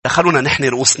خلونا نحني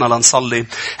رؤوسنا لنصلي.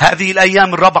 هذه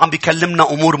الأيام الرب عم بيكلمنا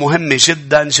أمور مهمة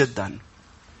جدا جدا.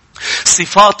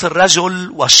 صفات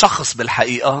الرجل والشخص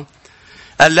بالحقيقة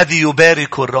الذي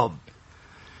يبارك الرب.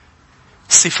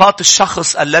 صفات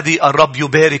الشخص الذي الرب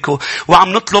يباركه.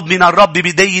 وعم نطلب من الرب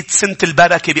بداية سنة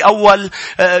البركة بأول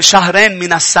شهرين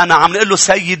من السنة. عم نقول له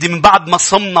سيدي من بعد ما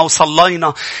صمنا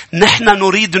وصلينا نحن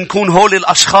نريد نكون هول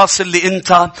الأشخاص اللي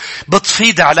أنت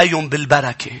بتفيض عليهم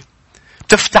بالبركة.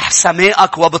 تفتح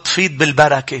سماءك وبتفيض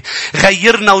بالبركة.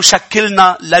 غيرنا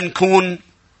وشكلنا لنكون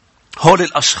هول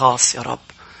الأشخاص يا رب.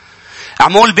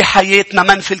 اعمل بحياتنا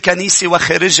من في الكنيسة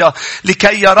وخارجها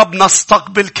لكي يا رب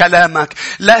نستقبل كلامك.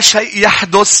 لا شيء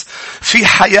يحدث في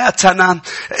حياتنا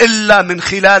إلا من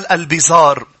خلال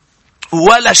البزار.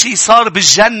 ولا شيء صار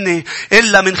بالجنة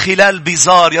إلا من خلال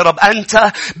بزار. يا رب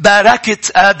أنت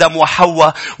باركت آدم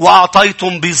وحواء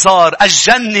وأعطيتم بزار.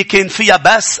 الجنة كان فيها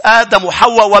بس آدم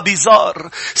وحواء وبزار.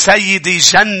 سيدي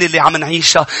الجنة اللي عم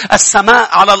نعيشها، السماء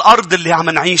على الأرض اللي عم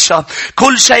نعيشها،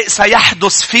 كل شيء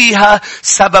سيحدث فيها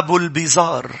سبب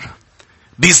البزار.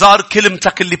 بزار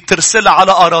كلمتك اللي بترسلها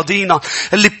على أراضينا،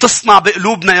 اللي بتصنع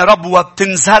بقلوبنا يا رب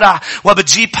وبتنزرع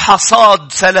وبتجيب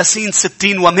حصاد 30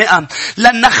 60 و100.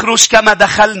 لن نخرج كما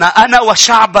دخلنا. أنا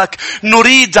وشعبك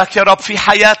نريدك يا رب في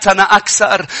حياتنا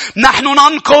أكثر. نحن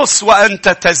ننقص وأنت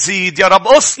تزيد يا رب.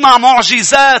 اصنع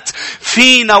معجزات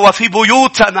فينا وفي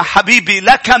بيوتنا حبيبي.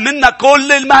 لك منا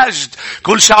كل المجد.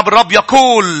 كل شعب الرب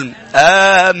يقول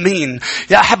آمين.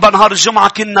 يا أحبة نهار الجمعة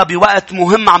كنا بوقت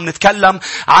مهم عم نتكلم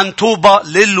عن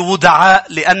طوبى للودعاء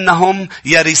لأنهم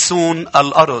يرثون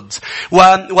الأرض.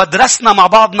 ودرسنا مع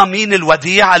بعضنا مين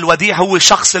الوديع. الوديع هو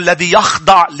الشخص الذي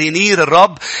يخضع لنير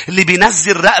الرب، اللي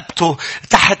بينزل رقبته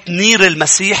تحت نير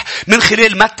المسيح. من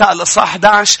خلال متى الإصحاح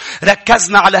 11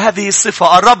 ركزنا على هذه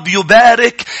الصفة. الرب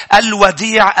يبارك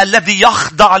الوديع الذي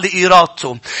يخضع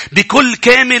لإرادته. بكل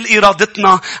كامل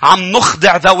إرادتنا عم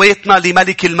نخضع ذواتنا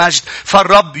لملك المجد.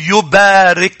 فالرب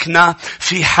يباركنا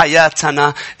في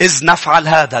حياتنا إذ نفعل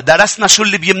هذا. درسنا شو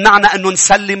اللي بيمنعنا أنه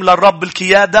نسلم للرب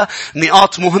القيادة،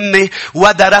 نقاط مهمة.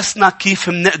 ودرسنا كيف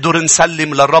منقدر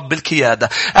نسلم للرب القيادة.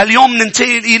 اليوم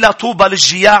ننتقل إلى طوبى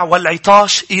للجياع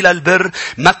والعطاش إلى البر.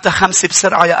 متى 5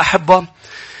 بسرعة يا أحبة.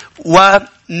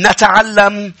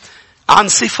 ونتعلم عن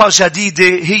صفة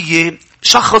جديدة هي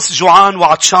شخص جوعان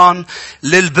وعطشان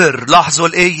للبر. لاحظوا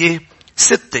الآية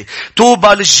 6. طوبى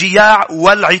للجياع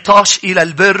والعطاش إلى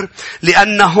البر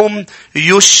لأنهم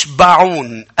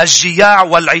يشبعون. الجياع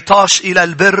والعطاش إلى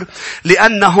البر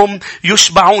لأنهم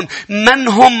يشبعون. من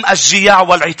هم الجياع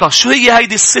والعطاش؟ شو هي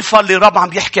هيدي الصفة اللي الرب عم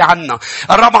بيحكي عنها؟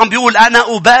 الرب عم بيقول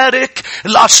أنا أبارك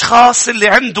الأشخاص اللي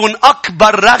عندهم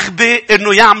أكبر رغبة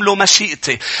إنه يعملوا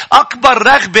مشيئتي. أكبر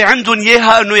رغبة عندهم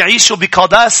إياها إنه يعيشوا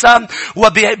بقداسة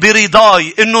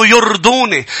وبرضاي، إنه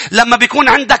يرضوني. لما بيكون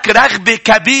عندك رغبة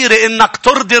كبيرة إنك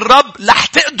ترضي الرب رح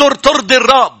تقدر ترضي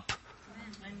الرب.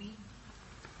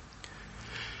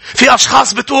 في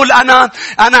أشخاص بتقول أنا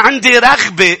عندي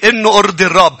رغبة إنه أرضي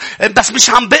الرب بس مش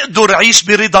عم بقدر أعيش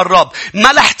برضا الرب.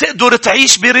 ما رح تقدر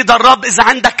تعيش برضا الرب إذا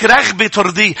عندك رغبة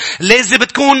ترضيه. لازم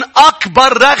بتكون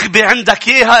أكبر رغبة عندك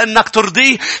إياها إنك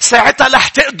ترضيه، ساعتها رح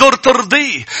تقدر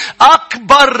ترضيه.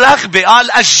 أكبر رغبة.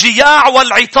 قال الجياع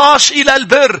والعطاش إلى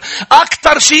البر.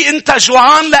 أكتر شيء أنت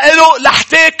جوعان لإله رح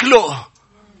تاكله.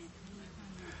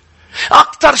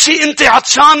 أكتر شيء أنت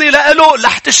عطشاني لإله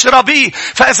رح تشربيه.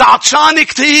 فإذا عطشاني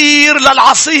كتير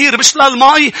للعصير مش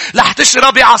للمي رح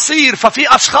تشربي عصير.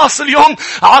 ففي أشخاص اليوم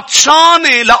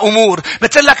عطشاني لأمور.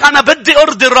 بتقلك أنا بدي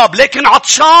أرضي الرب لكن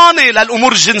عطشاني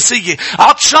للأمور الجنسية،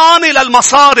 عطشاني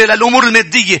للمصاري، للأمور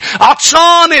المادية،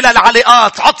 عطشاني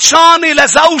للعلاقات، عطشاني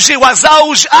لزوجي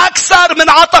وزوج أكثر من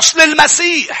عطش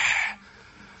للمسيح.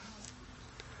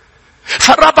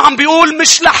 فالرب عم بيقول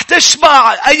مش رح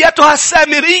تشبع أيتها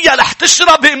السامرية، رح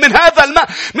تشربي من هذا الماء.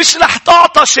 مش رح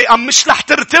تعطشي أم مش رح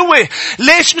ترتوي.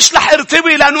 ليش مش رح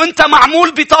ارتوي؟ لأنه أنت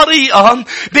معمول بطريقة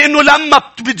بأنه لما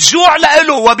بتجوع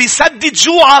لإله وبيسدد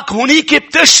جوعك هنيك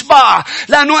بتشبع.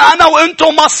 لأنه أنا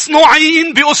وأنتم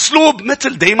مصنوعين بأسلوب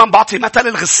مثل دايما بعطي مثل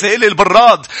الغسالة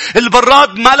البراد.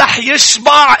 البراد ما رح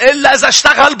يشبع إلا إذا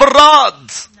اشتغل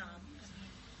براد.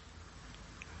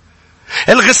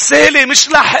 الغسالة مش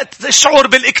رح تشعر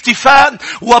بالاكتفاء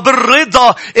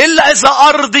وبالرضا إلا إذا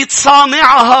أرضت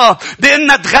صانعها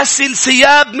بأنها تغسل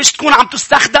ثياب مش تكون عم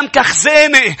تستخدم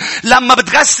كخزانة. لما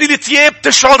بتغسل ثياب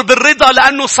تشعر بالرضا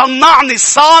لأنه صنعني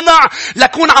الصانع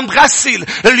لكون عم غسل.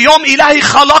 اليوم إلهي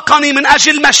خلقني من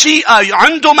أجل مشيئة،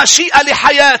 عنده مشيئة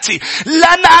لحياتي.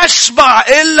 لن أشبع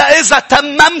إلا إذا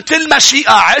تممت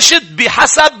المشيئة، عشت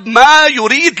بحسب ما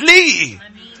يريد لي.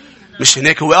 مش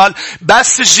هناك هو قال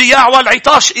بس الجياع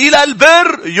والعطاش إلى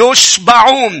البر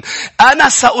يشبعون. أنا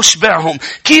سأشبعهم.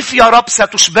 كيف يا رب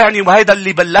ستشبعني؟ وهذا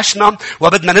اللي بلشنا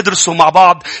وبدنا ندرسه مع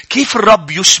بعض. كيف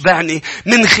الرب يشبعني؟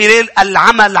 من خلال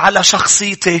العمل على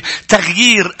شخصيتي،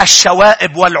 تغيير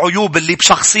الشوائب والعيوب اللي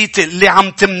بشخصيتي اللي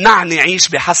عم تمنعني عيش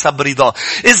بحسب رضاه.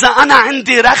 إذا أنا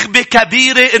عندي رغبة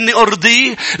كبيرة إني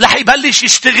أرضيه رح يبلش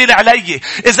يشتغل علي.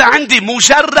 إذا عندي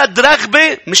مجرد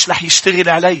رغبة مش رح يشتغل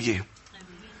علي.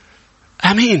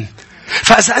 أمين.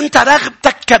 فإذا أنت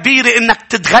رغبتك كبيرة إنك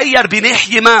تتغير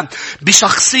بناحية ما،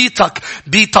 بشخصيتك،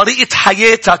 بطريقة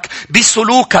حياتك،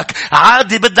 بسلوكك،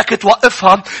 عادي بدك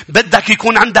توقفها. بدك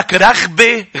يكون عندك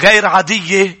رغبة غير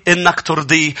عادية إنك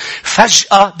ترضيه.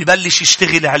 فجأة ببلش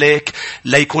يشتغل عليك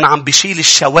ليكون عم بيشيل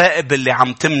الشوائب اللي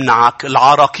عم تمنعك،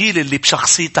 العراقيل اللي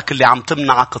بشخصيتك اللي عم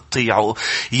تمنعك تطيعه.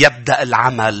 يبدأ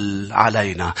العمل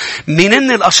علينا.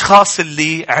 منين الأشخاص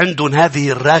اللي عندهم هذه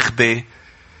الرغبة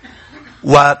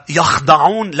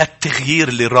ويخضعون للتغيير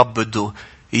اللي الرب بده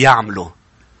يعمله؟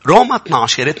 روما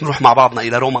 12. يا ريت نروح مع بعضنا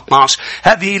إلى روما 12.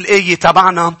 هذه الآية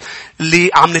تبعنا اللي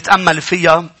عم نتأمل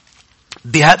فيها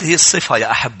بهذه الصفة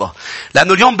يا أحبة.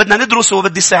 لأنه اليوم بدنا ندرس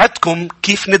وبدي ساعدكم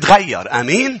كيف نتغير.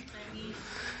 أمين.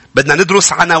 بدنا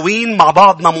ندرس عناوين مع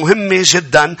بعضنا مهمة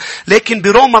جدا. لكن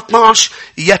بروما 12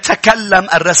 يتكلم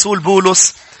الرسول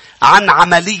بولس عن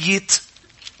عملية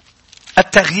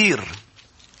التغيير.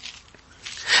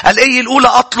 الآية الأولى: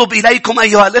 أطلب إليكم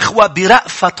أيها الإخوة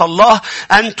برأفة الله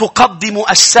أن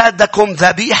تقدموا أجسادكم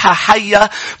ذبيحة حية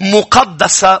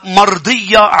مقدسة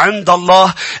مرضية عند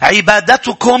الله،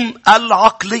 عبادتكم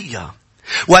العقلية.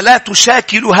 ولا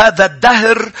تشاكلوا هذا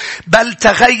الدهر، بل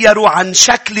تغيروا عن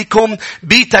شكلكم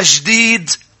بتجديد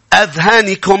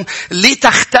أذهانكم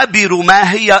لتختبروا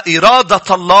ما هي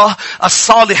إرادة الله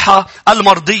الصالحة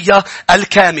المرضية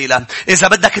الكاملة. إذا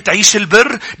بدك تعيش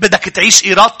البر، بدك تعيش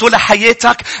إرادته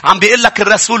لحياتك، عم بيقول لك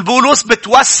الرسول بولس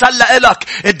بتوسل لإلك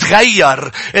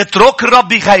تغير. اترك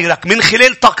الرب يغيرك من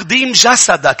خلال تقديم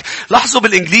جسدك. لاحظوا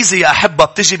بالإنجليزي يا أحبة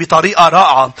بتجي بطريقة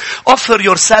رائعة. Offer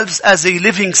yourselves as a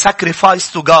living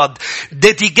sacrifice to God,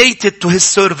 dedicated to His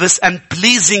service and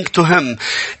pleasing to Him.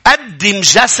 قدم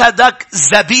جسدك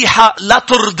ذبيحة لا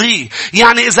ترضيه.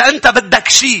 يعني إذا أنت بدك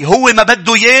شيء هو ما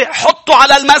بده إياه، حطه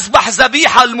على المذبح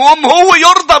ذبيحة. المهم هو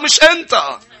يرضى مش أنت.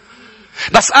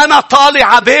 بس أنا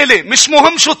طالع عبالي، مش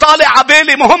مهم شو طالع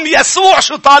عبالي، مهم يسوع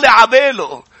شو طالع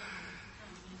عباله.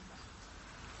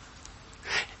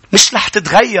 مش رح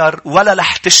تتغير ولا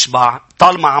رح تشبع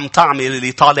طالما عم تعمل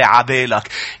اللي طالع عبالك.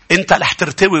 انت رح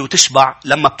ترتوي وتشبع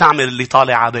لما بتعمل اللي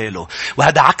طالع عباله.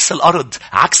 وهذا عكس الأرض،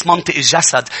 عكس منطق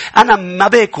الجسد. أنا ما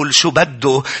باكل شو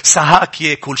بده سهاك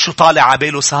ياكل، شو طالع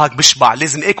عباله سهاك بشبع.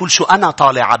 لازم اكل شو أنا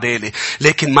طالع عبالي.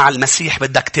 لكن مع المسيح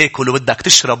بدك تاكل وبدك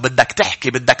تشرب، بدك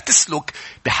تحكي، بدك تسلك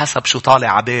بحسب شو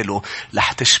طالع عباله،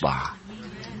 رح تشبع.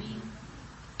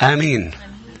 آمين.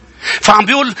 فعم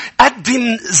بيقول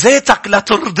قدم ذاتك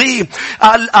لترضيه.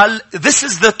 قال this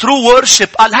is the true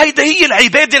worship. قال هيدا هي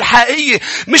العبادة الحقيقية.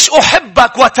 مش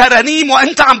أحبك وترانيم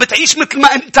وأنت عم بتعيش مثل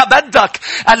ما أنت بدك.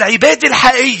 العبادة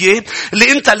الحقيقية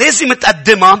اللي أنت لازم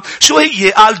تقدمها شو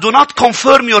هي؟ قال do not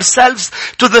conform yourselves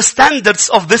to the standards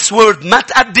of this world. ما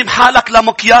تقدم حالك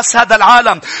لمقياس هذا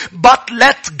العالم. But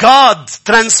let God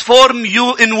transform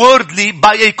you inwardly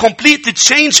by a complete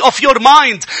change of your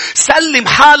mind. سلم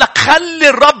حالك، خلي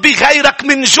الرب غيرك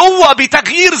من جوا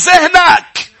بتغيير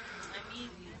ذهنك.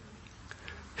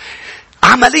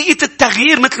 عملية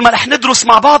التغيير مثل ما رح ندرس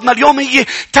مع بعضنا اليوم هي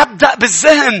تبدأ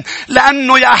بالذهن.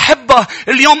 لأنه يا أحبة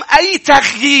اليوم أي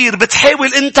تغيير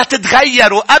بتحاول أنت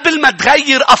تتغيره قبل ما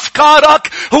تغير أفكارك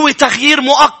هو تغيير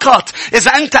مؤقت.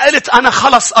 إذا أنت قلت أنا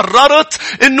خلص قررت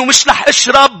أنه مش رح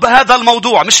أشرب هذا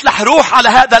الموضوع، مش رح روح على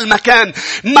هذا المكان،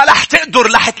 ما رح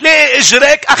تقدر، رح تلاقي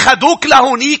إجريك أخدوك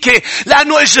لهونيك.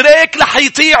 لأنه إجريك رح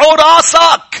يطيعوا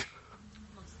راسك.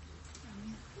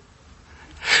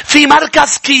 في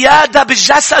مركز قيادة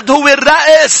بالجسد هو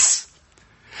الرأس.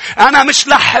 أنا مش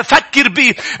رح أفكر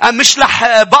بيه، مش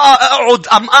رح بقى أقعد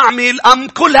أعمل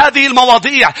كل هذه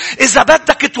المواضيع. إذا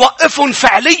بدك توقفهم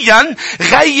فعليا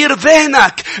غير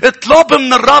ذهنك. اطلب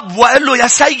من الرب وقال له يا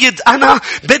سيد أنا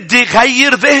بدي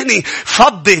غير ذهني.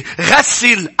 فضي،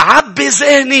 غسل، عبي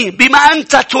ذهني بما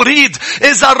أنت تريد.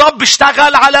 إذا الرب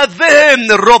اشتغل على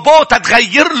الذهن، الروبوت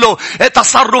تغير له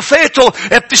تصرفاته،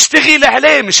 بتشتغل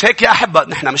عليه. مش هيك يا أحبة؟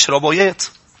 نحن مش روبويات،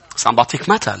 بس عم بعطيك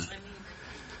مثل.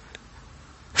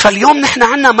 فاليوم نحن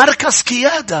عنا مركز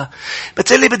قيادة.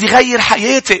 بتقولي بدي غير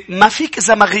حياتي. ما فيك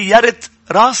إذا ما غيرت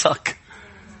راسك.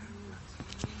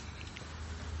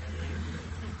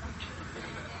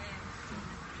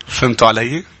 فهمتوا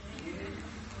علي؟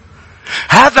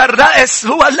 هذا الرأس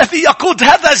هو الذي يقود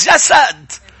هذا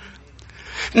الجسد.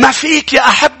 ما فيك يا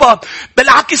أحبة.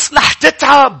 بالعكس رح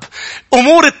تتعب.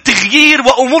 أمور التغيير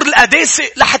وأمور القداسة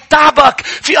رح تتعبك.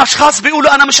 في أشخاص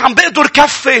بيقولوا أنا مش عم بقدر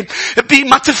كفي.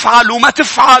 ما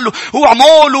تفعل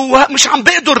وعمول مش عم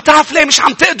بقدر. تعرف ليه مش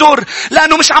عم تقدر؟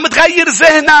 لأنه مش عم تغير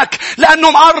ذهنك.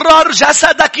 لأنه مقرر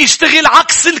جسدك يشتغل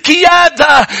عكس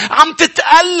القيادة. عم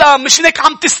تتألم. مش هيك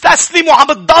عم تستسلم وعم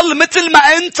تضل مثل ما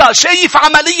أنت. شايف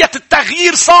عملية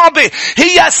التغيير صعبة.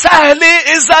 هي سهلة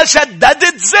إذا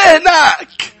جددت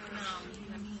ذهنك.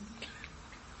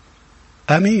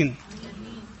 أمين.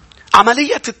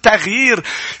 عملية التغيير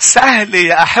سهلة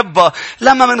يا أحبة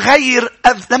لما منغير،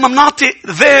 لما منعطي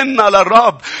ذهننا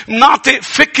للرب، منعطي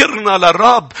فكرنا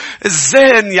للرب.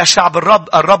 الذهن يا شعب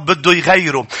الرب بده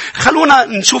يغيره. خلونا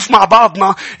نشوف مع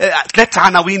بعضنا 3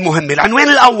 عناوين مهمة. العنوان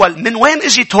الأول: من وين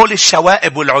اجت هول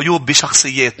الشوائب والعيوب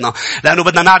بشخصياتنا؟ لأنه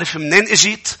بدنا نعرف منين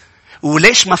اجت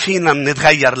وليش ما فينا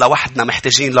نتغير لوحدنا،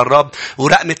 محتاجين للرب.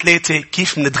 ورقم 3: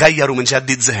 كيف نتغير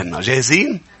ومنجدد ذهننا.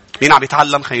 جاهزين؟ مين عم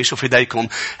يتعلم؟ خلينا نشوف ايديكم.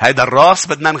 هيدا الراس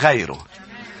بدنا نغيره.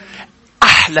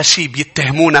 احلى شيء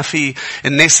بيتهمونا فيه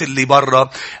الناس اللي برا،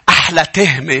 احلى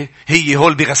تهمة هي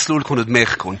هول بيغسلوا لكم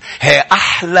دماغكم. هي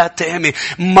احلى تهمة.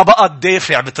 ما بقى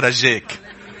تدافع بترجاك.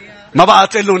 ما بقى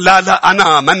تقول لهم لا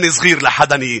انا مني صغير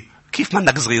لحدني. كيف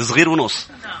منك صغير؟ صغير ونص.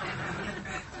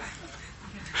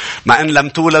 ما ان لم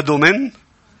تولدوا من،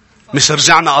 مش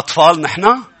رجعنا اطفال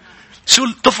نحن؟ شو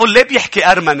الطفل ليه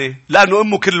بيحكي أرمني؟ لأنه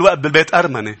أمه كل الوقت بالبيت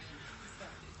أرمني.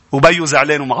 وبيو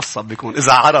زعلان ومعصب بيكون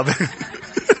إذا عربي.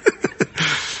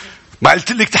 ما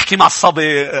قلت لك تحكي معصبة.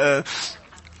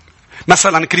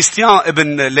 مثلا كريستيان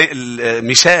ابن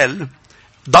ميشيل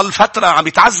ضل فترة عم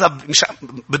يتعذب. مش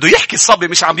بده يحكي الصبي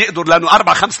مش عم يقدر لأنه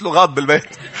 4-5 لغات بالبيت.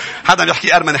 حدا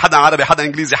يحكي أرمني، حدا عربي، حدا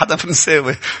إنجليزي، حدا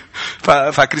فرنساوي.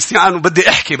 فكريستيان قال بدي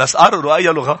أحكي بس قرروا أي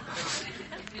لغة.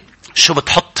 شو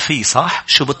بتحط فيه؟ صح؟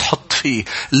 شو بتحط فيه؟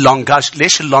 اللونجاج.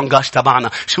 ليش اللونجاج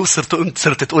تبعنا؟ شو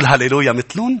صرت تقول هاليلويا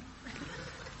مثلون؟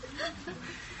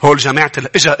 هول جماعة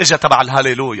اجا تبع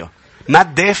الهاليلويا. ما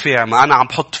تدافع. ما أنا عم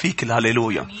بحط فيك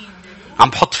الهاليلويا. عم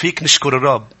بحط فيك نشكر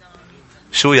الرب.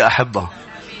 شو يا أحبة؟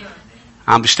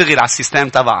 عم بشتغل على السيستم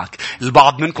تبعك.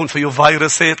 البعض منكم فيه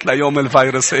فيروسات ليوم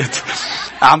الفيروسات.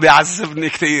 عم بيعذبني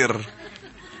كتير.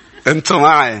 انتو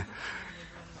معي.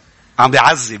 عم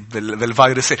بيعذب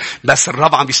بالفيروس. بس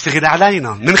الرب عم بيشتغل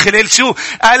علينا من خلال شو؟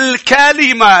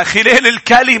 الكلمة. خلال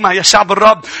الكلمة يا شعب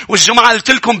الرب. والجمعة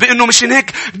قلت لكم بأنه مش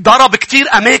هيك ضرب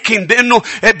كتير أماكن بأنه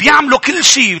بيعملوا كل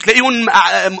شيء. تلاقيهم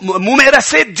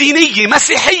ممارسات دينية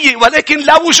مسيحية ولكن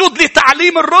لا وجود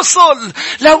لتعليم الرسل،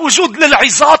 لا وجود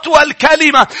للعظات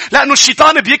والكلمة. لأنه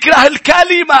الشيطان بيكره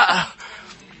الكلمة.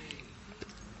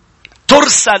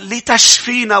 ترسل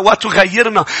لتشفينا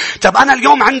وتغيرنا. طب أنا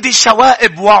اليوم عندي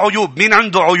شوائب وعيوب. مين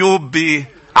عنده عيوب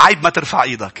عيب ما ترفع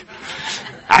إيدك.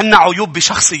 عندنا عيوب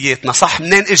بشخصياتنا. صح؟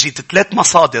 منين اجت؟ 3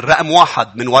 مصادر. رقم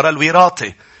 1: من وراء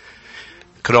الوراثة.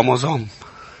 كروموزوم.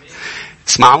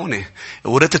 اسمعوني.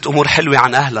 ورثت أمور حلوة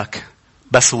عن أهلك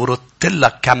بس ورثت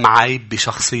لك كم عيب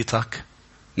بشخصيتك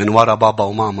من وراء بابا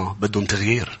وماما بدهم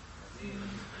تغيير.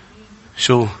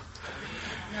 شو؟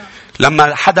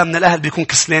 لما حدا من الأهل بيكون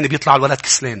كسلان بيطلع الولد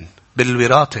كسلان.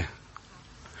 بالوراثة.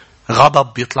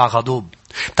 غضب بيطلع غضوب.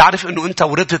 تعرف انه انت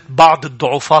ورثت بعض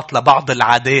الضعفات لبعض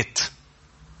العادات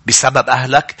بسبب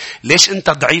أهلك. ليش انت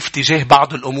ضعيف تجاه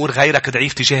بعض الأمور غيرك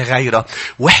ضعيف تجاه غيرها؟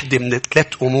 واحدة من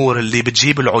 3 أمور اللي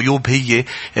بتجيب العيوب هي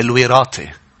الوراثة.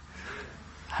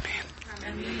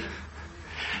 أمين.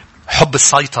 حب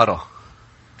السيطرة.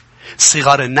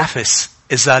 صغر النفس.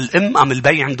 إذا الأم أم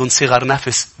البي عندهم صغر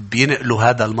نفس بينقلوا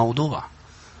هذا الموضوع.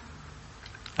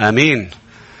 آمين.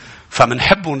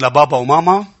 فمنحبهم لبابا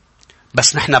وماما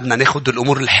بس نحن بدنا ناخد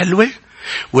الأمور الحلوة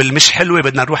والمش حلوة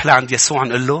بدنا نروح لعند يسوع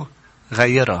نقول له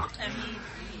غيرها.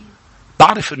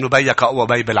 بعرف إنه بيك أقوى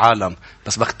بي بالعالم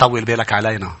بس بدك تطول بالك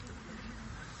علينا.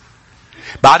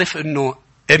 بعرف إنه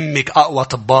أمك أقوى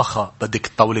طباخة بدك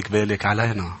تطولك بالك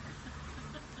علينا.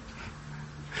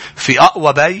 في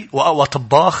أقوى بي وأقوى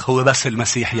طباخ هو بس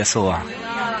المسيح يسوع.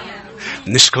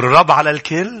 نشكر الرب على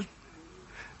الكل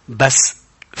بس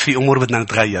في أمور بدنا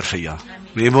نتغير فيها.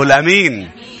 بيقول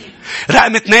أمين.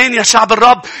 رقم 2 يا شعب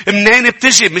الرب. منين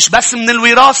بتجي؟ مش بس من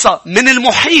الوراثة، من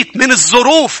المحيط، من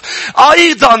الظروف.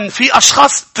 أيضا في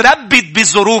أشخاص تربت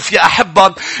بظروف يا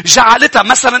أحبة جعلتها.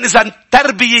 مثلا إذا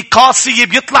تربية قاسية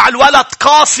بيطلع الولد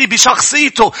قاسي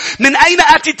بشخصيته. من أين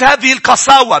أتت هذه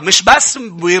القساوة؟ مش بس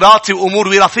وراثي وأمور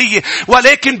وراثية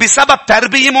ولكن بسبب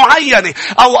تربية معينة.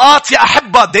 أوقات يا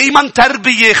أحبة دايما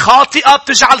تربية خاطئة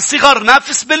بتجعل صغر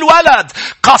نفس بالولد،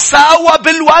 قساوة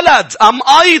بالولد. أم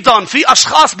أيضا في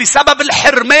أشخاص بسبب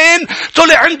الحرمان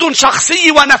طلع عندهم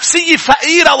شخصية ونفسية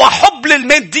فقيرة وحب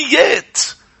للماديات.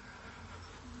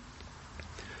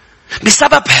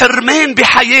 بسبب حرمان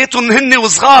بحياتهم هن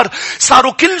وصغار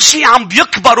صاروا كل شيء عم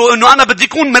بيكبروا انه انا بدي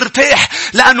اكون مرتاح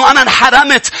لانه انا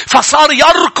انحرمت، فصار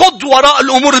يركض وراء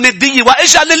الامور المادية.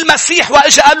 واجا للمسيح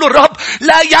واجا قال له الرب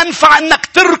لا ينفع انك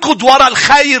تركض وراء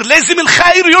الخير، لازم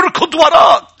الخير يركض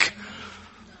وراك.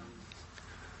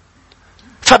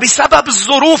 فبسبب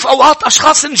الظروف أوقات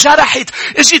أشخاص انجرحت،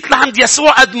 اجت لعند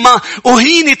يسوع قد ما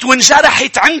أهينت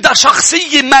وانجرحت عندها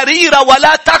شخصية مريرة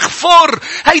ولا تغفر.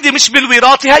 هيدي مش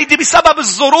بالوراثة، هيدي بسبب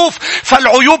الظروف.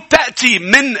 فالعيوب تأتي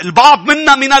من البعض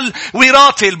منا من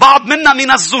الوراثة، البعض منا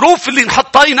من الظروف اللي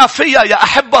نحطينا فيها يا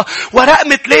أحبة.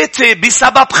 ورقم 3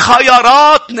 بسبب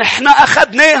خيارات نحن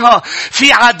أخذناها.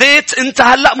 في عادات أنت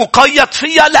هلأ مقيد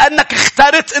فيها لأنك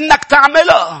اخترت أنك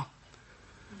تعملها.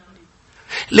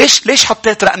 ليش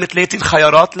حطيت رقم 3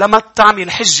 الخيارات؟ لما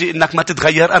تعمل حجة انك ما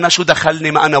تتغير. انا شو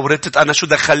دخلني؟ ما انا ورثت. انا شو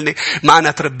دخلني؟ ما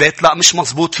انا تربيت. لا، مش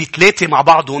مزبوط. في 3 مع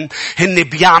بعضهم هن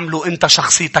بيعملوا انت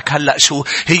شخصيتك هلأ شو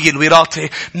هي الوراثة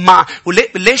مع.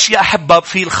 ليش يا احبة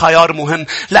في الخيار مهم؟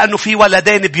 لانه في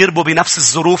ولدين بيربوا بنفس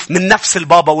الظروف من نفس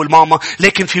البابا والماما،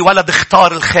 لكن في ولد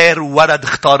اختار الخير وولد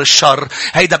اختار الشر.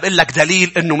 هيدا بقول لك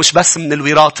دليل انه مش بس من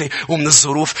الوراثة ومن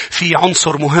الظروف، في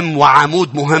عنصر مهم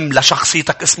وعمود مهم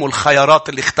لشخصيتك اسمه الخيارات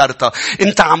اللي اخترتها.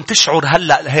 انت عم تشعر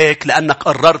هلأ هيك لأنك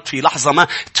قررت في لحظة ما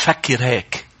تفكر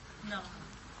هيك.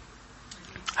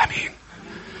 امين.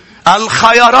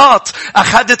 الخيارات.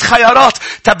 أخذت خيارات.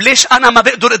 طب ليش أنا ما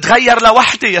بقدر أتغير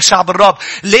لوحدي يا شعب الرب؟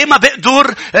 ليه ما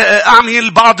بقدر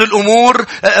أعمل بعض الأمور؟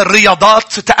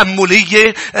 الرياضات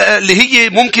تأملية اللي هي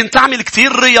ممكن تعمل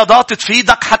كتير رياضات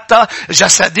تفيدك حتى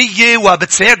جسدية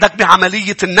وبتساعدك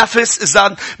بعملية النفس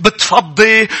إذا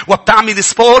بتفضي وبتعمل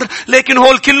سبور. لكن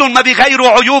هول كلهم ما بيغيروا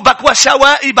عيوبك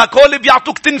وشوائبك. هول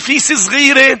بيعطوك تنفيس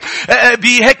صغيرة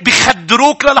هيك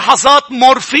بيخدروك للحظات،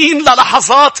 مورفين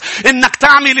للحظات إنك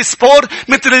تعمل سبور.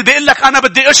 مثل اللي بيقول لك أنا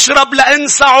بدي أشرب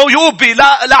لأنسى عيوبي.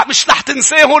 لا، مش رح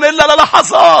تنساهن إلا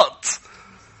للحظات.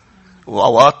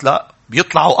 وأوقات لا،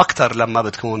 بيطلعوا أكتر لما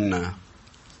بتكون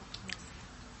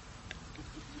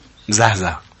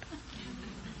مزهزة.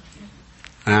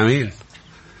 آمين.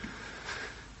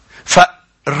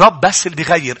 الرب بس اللي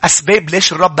بيغير. أسباب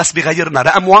ليش الرب بس بيغيرنا؟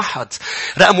 رقم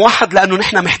واحد لأنه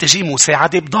نحن محتاجين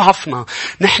مساعدة بضعفنا.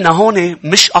 نحن هون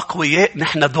مش أقوياء،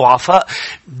 نحن ضعفاء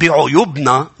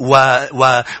بعيوبنا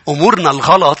وأمورنا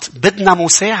الغلط. بدنا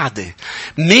مساعدة.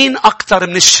 مين أكتر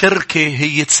من الشركة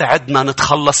هي تساعدنا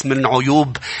نتخلص من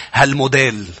عيوب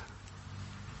هالموديل؟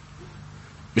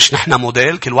 مش نحن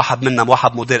موديل، كل واحد منا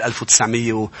واحد موديل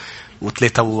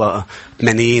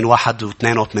 1983 واحد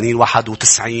و82 واحد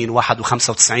و90 واحد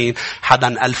و95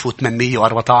 حدا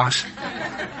 1814.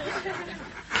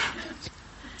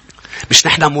 مش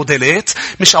نحن موديلات؟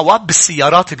 مش أوقات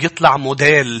بالسيارات بيطلع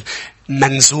موديل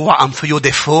منزوع أم فيه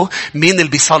ديفو؟ مين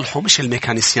اللي بيصلحه؟ مش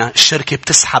الميكانيسيان. الشركة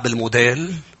بتسحب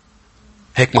الموديل.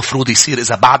 هيك مفروض يصير.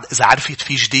 إذا عرفت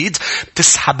فيه جديد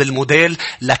بتسحب الموديل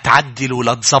لتعدل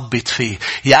ولتزبط فيه.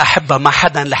 يا أحبة ما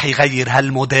حدا رح يغير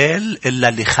هالموديل إلا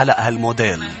اللي خلق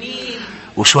هالموديل.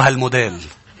 وشو هالموديل؟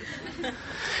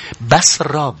 بس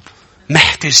الرب.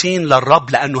 محتاجين للرب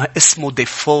لأنه اسمه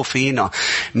ديفو فينا.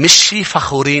 مش شي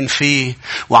فخورين فيه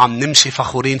وعم نمشي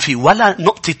فخورين فيه، ولا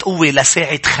نقطة قوة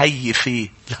لساعة خي فيه.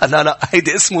 لا،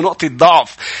 هيدي اسمه نقطة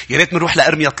ضعف. يا ريت نروح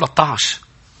لإرميا 13.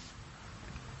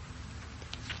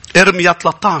 إرميا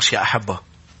 13 يا أحبة.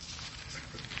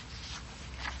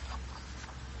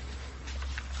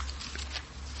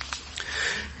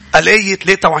 الآية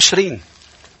 23.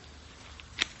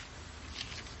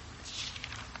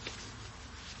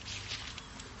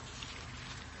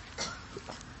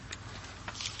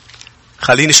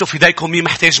 خليني شوف يديكم مين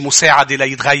محتاج مساعدة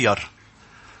ليتغير.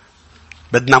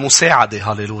 بدنا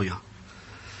مساعدة. هاليلويا.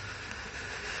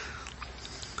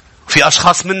 في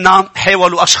أشخاص منا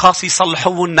حاولوا أشخاص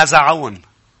يصلحون نزعون.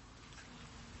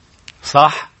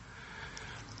 صح؟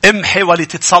 أم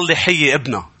حاولت تصلح هي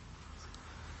ابنها،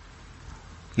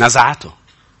 نزعته.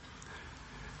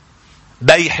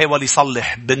 بي حاول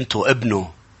يصلح بنته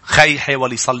ابنه. خي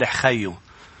حاول يصلح خيه.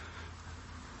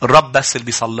 الرب بس اللي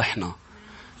بيصلحنا،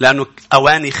 لأنه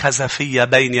أواني خزفية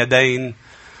بين يدين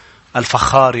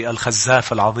الفخاري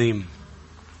الخزاف العظيم.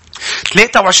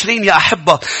 23 يا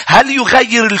أحبة. هل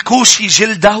يغير الكوشي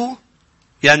جلده؟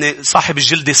 يعني صاحب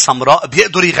الجلدة السمراء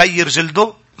بيقدر يغير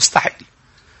جلده؟ مستحيل.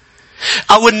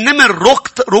 أو النمر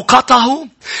رقته؟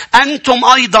 أنتم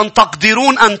أيضا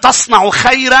تقدرون أن تصنعوا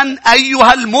خيرا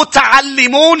أيها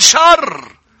المتعلمون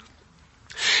شر.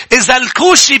 إذا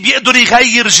الكوشي بيقدر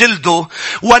يغير جلده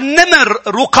والنمر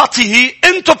رقته،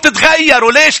 أنتم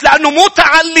بتتغيروا. ليش؟ لأنه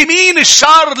متعلمين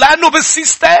الشر، لأنه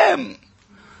بالسيستم.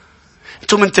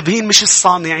 أنتم منتبهين؟ مش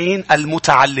الصانعين،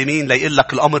 المتعلمين. ليقول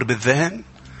لك الأمر بالذهن.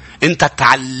 أنت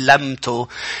تعلمته.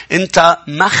 أنت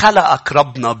ما خلقك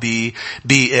ربنا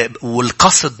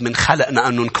والقصد من خلقنا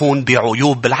أنه نكون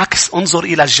بعيوب. بالعكس، انظر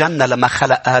إلى الجنة لما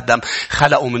خلق آدم،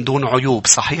 خلقه من دون عيوب.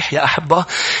 صحيح يا أحبة؟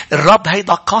 الرب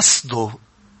هيدا قصده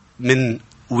من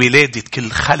ولادة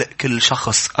كل خلق، كل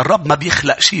شخص. الرب ما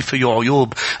بيخلق شيء فيه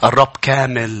عيوب. الرب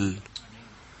كامل.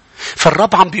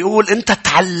 فالرب عم بيقول أنت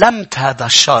تعلمت هذا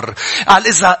الشر. قال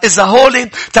إذا هولي،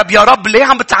 طب يا رب ليه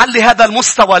عم بتعلي هذا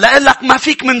المستوى؟ لقلك ما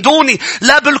فيك من دوني،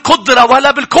 لا بالقدرة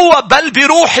ولا بالقوة، بل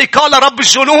بروحي، قال رب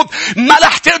الجنود. ما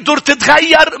رح تقدر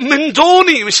تتغير من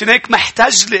دوني. مش هيك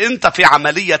محتاج لي أنت في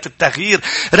عملية التغيير.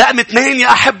 رقم 2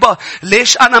 يا أحبة،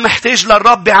 ليش أنا محتاج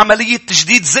للرب بعملية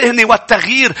تجديد ذهني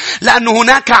والتغيير؟ لأنه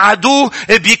هناك عدو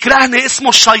بيكرهني اسمه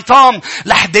الشيطان.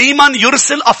 رح دايما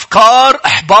يرسل أفكار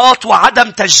إحباط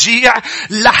وعدم تشجيع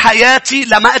لحياتي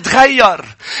لما اتغير.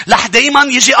 رح دايما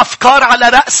يجي أفكار على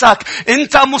رأسك،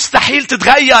 أنت مستحيل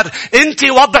تتغير، أنت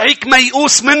وضعك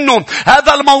ميؤوس منه،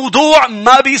 هذا الموضوع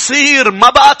ما بيصير، ما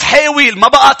بقى تحاول، ما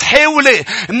بقى تحاولي،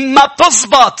 ما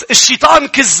بتزبط، الشيطان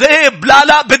كذاب،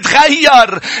 لا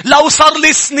بتغير. لو صار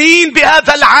لي سنين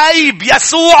بهذا العيب،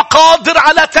 يسوع قادر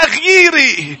على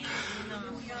تغييري.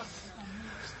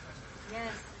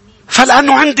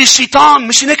 فلأنه عندي الشيطان،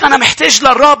 مش هيك أنا محتاج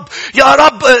للرب. يا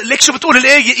رب، ليك شو بتقول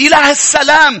الآية؟ إله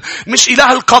السلام، مش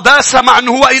إله القداسة، مع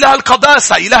أنه هو إله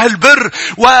القداسة، إله البر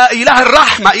وإله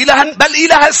الرحمة، بل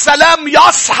إله السلام.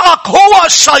 يسحق هو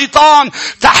الشيطان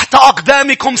تحت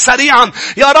أقدامكم سريعا.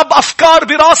 يا رب، أفكار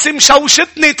براسي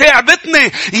مشوشتني،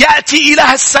 تعبتني. يأتي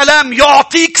إله السلام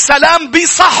يعطيك سلام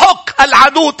بيسحق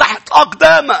العدو تحت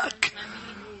أقدامك.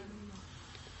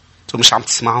 أنتوا مش عم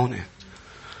تسمعوني؟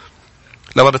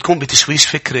 لما بتكون بتشويش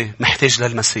فكري، محتاج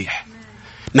للمسيح،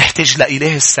 محتاج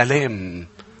لإله السلام.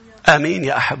 آمين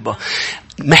يا أحبة.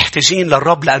 محتاجين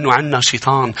للرب لأنه عنا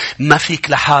شيطان. ما فيك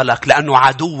لحالك، لأنه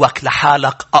عدوك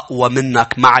لحالك أقوى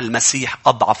منك. مع المسيح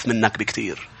أضعف منك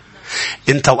بكتير.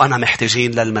 أنت وأنا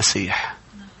محتاجين للمسيح،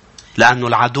 لأنه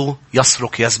العدو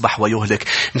يسرق، يذبح ويهلك.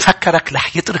 مفكرك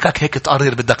رح يتركك هيك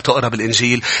تقرر بدك تقرأ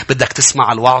بالإنجيل، بدك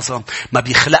تسمع الوعظة؟ ما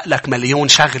بيخلق لك مليون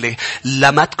شغلة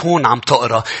لما تكون عم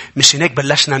تقرأ. مش هيك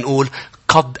بلشنا نقول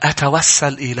قد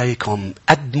أتوسل إليكم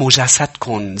أدموا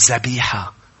جسدكم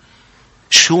ذبيحة.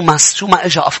 شو ما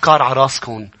إجا أفكار على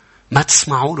راسكم، ما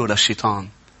تسمعوا له للشيطان.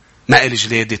 ما إلي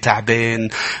جلادي، تعبان،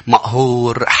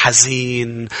 مقهور،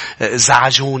 حزين،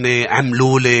 زعجوني،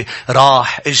 عملولي،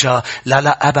 راح، إجا.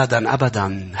 لا أبدا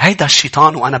أبدا. هيدا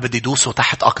الشيطان وأنا بدي دوسه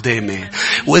تحت أقدامي.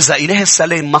 وإذا إله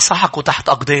السلام ما سحقه تحت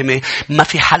أقدامي، ما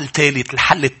في حل ثالث.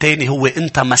 الحل الثاني هو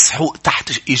أنت مسحوق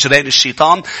تحت إجران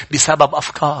الشيطان بسبب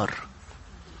أفكار.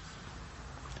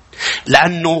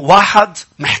 لأنه واحد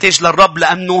محتاج للرب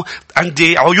لأنه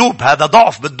عندي عيوب، هذا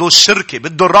ضعف، بده الشركة،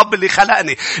 بده الرب اللي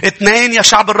خلقني. 2 يا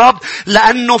شعب الرب،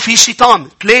 لأنه في شيطان.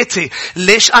 3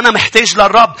 ليش أنا محتاج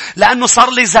للرب؟ لأنه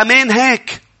صار لي زمان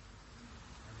هيك.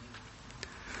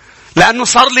 لأنه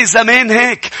صار لي زمان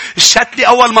هيك. الشتلة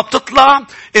أول ما بتطلع،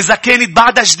 إذا كانت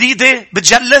بعدها جديدة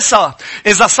بتجلسها.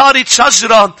 إذا صارت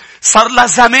شجرة، صار لها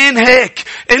زمان هيك.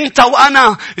 أنت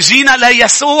وأنا جينا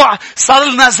ليسوع، صار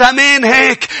لنا زمان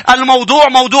هيك. الموضوع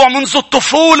موضوع منذ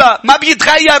الطفولة، ما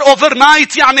بيتغير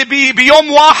overnight، يعني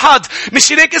بيوم واحد.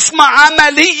 مش هيك اسمها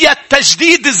عملية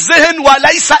تجديد الذهن،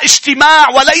 وليس اجتماع،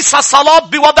 وليس صلاة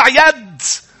بوضع يد.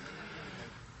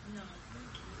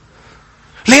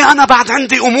 ليه أنا بعد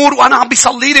عندي أمور وأنا عم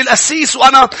بيصلي لي القسيس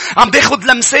وأنا عم باخد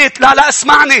لمسات؟ لا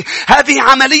اسمعني، هذه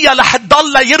عملية رح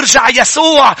تضل يرجع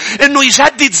يسوع إنه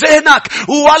يجدد ذهنك.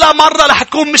 ولا مرة رح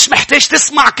تكون مش محتاج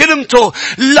تسمع كلمته.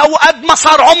 لو قد ما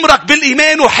صار عمرك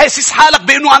بالإيمان وحاسس حالك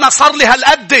بإنه أنا صار لي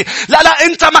هالقد، لا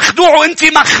أنت مخدوع وأنت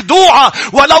مخدوعة.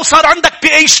 ولو صار عندك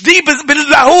PhD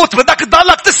باللاهوت، بدك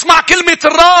تضلك تسمع كلمة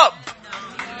الرب.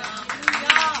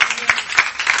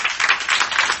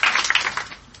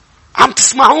 عم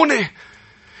تسمعوني؟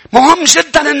 مهم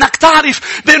جدا انك تعرف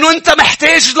بانه انت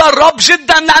محتاج للرب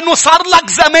جدا، لانه صار لك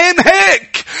زمان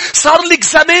هيك. صار لك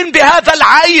زمان بهذا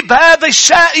العيب، هذا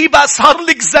الشائبة. صار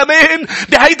لك زمان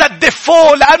بهيدا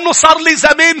الدفو، لانه صار لي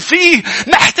زمان فيه.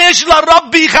 محتاج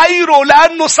للرب يغيره،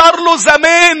 لانه صار له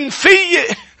زمان فيه.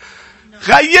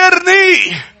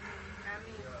 غيرني.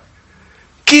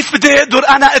 كيف بدي أقدر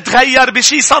أنا أتغير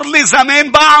بشي صار لي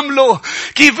زمان بعمله؟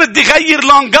 كيف بدي غير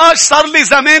لانجاج صار لي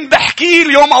زمان بحكي؟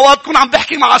 اليوم أوقات كون عم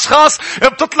بحكي مع أشخاص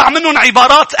بتطلع منهم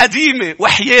عبارات قديمة.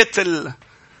 وحياة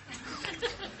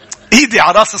إيدي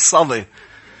على راس الصبي.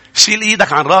 شيل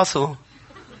إيدك عن راسه،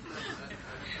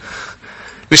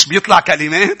 مش بيطلع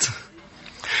كلمات.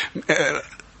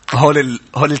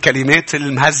 هول الكلمات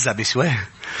المهذبة شوي.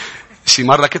 شي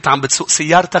مرة كنت عم بتسوق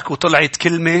سيارتك وطلعت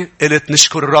كلمة، قلت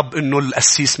نشكر الرب إنه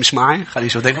القسيس مش معي. خلي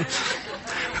شو دايما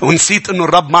ونسيت إنه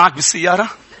الرب معك بالسيارة.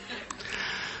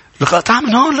 لك تعال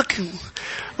من هون لك.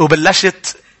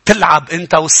 وبلشت تلعب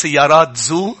أنت والسيارات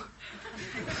زو.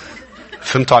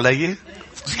 فهمتوا علي؟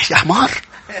 يا حمار.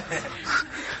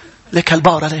 لك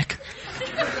هالبقرة لك.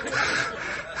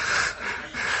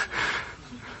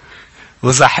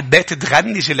 وإذا حبيت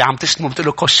تغنج اللي عم تشتمه بتقول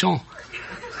له كوشون.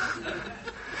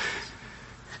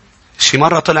 شي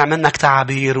مرة طلع منك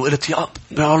تعابير وقلت يا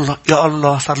الله يا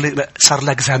الله صار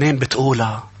لك زمان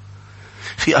بتقولها.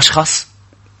 في أشخاص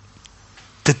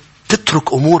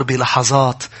تترك أمور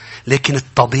بلحظات، لكن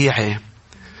الطبيعي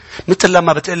مثل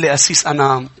لما بتقلي أسيس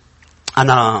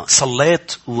أنا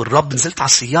صليت والرب نزلت على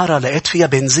السيارة لقيت فيها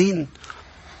بنزين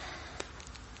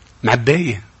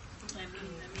معباية.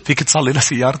 فيك تصلي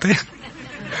لسيارتي؟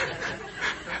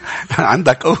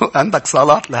 عندك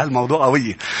صلاة لهالموضوع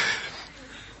قوية.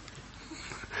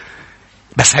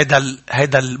 بس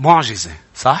هيدا المعجزة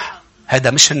صح؟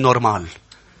 هيدا مش النورمال.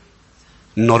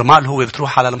 النورمال هو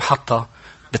بتروح على المحطة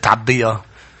بتعبيها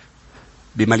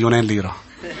ب2,000,000 ليرة.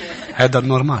 هيدا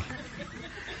النورمال.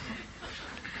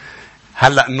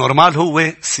 هلأ النورمال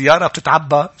هو سيارة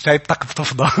بتتعبى جايبتك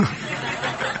بتفضى.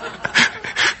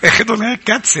 اخدون هيك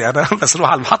كتسة. أنا بس روح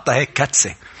على المحطة هيك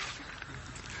كتسة.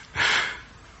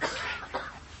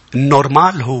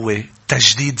 النورمال هو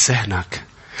تجديد ذهنك.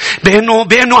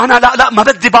 بأنه أنا لا ما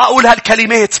بدي بقول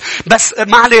هالكلمات. بس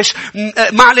معلش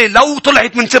لو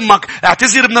طلعت من تمك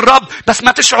اعتذر من الرب، بس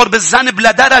ما تشعر بالذنب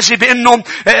لدرجة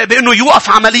بأنه يوقف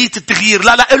عملية التغيير.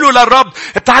 لا قله للرب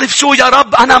بتعرف شو يا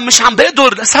رب، أنا مش عم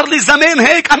بقدر. صار لي زمان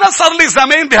هيك. أنا صار لي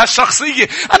زمان بهالشخصية.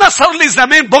 أنا صار لي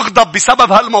زمان بغضب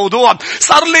بسبب هالموضوع.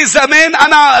 صار لي زمان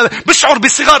أنا بشعر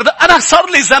بصغار. أنا صار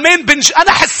لي زمان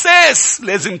أنا حساس.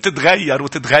 لازم تتغير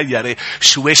وتتغيري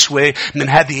شوي من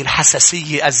هذه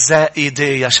الحساسية الزائدة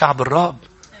يا شعب الرب.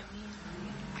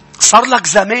 صار لك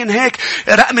زمان هيك.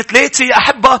 رقم 3 يا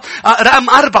أحبة. رقم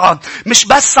 4 مش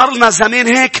بس صار لنا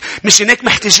زمان هيك، مش هيك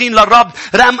محتاجين للرب.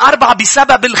 رقم 4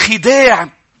 بسبب الخداع.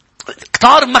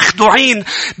 كتار مخدوعين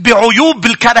بعيوب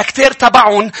الكاركتير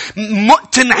تبعهم،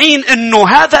 مقتنعين انه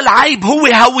هذا العيب هو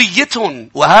هويتهم،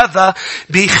 وهذا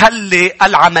بيخلي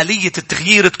العملية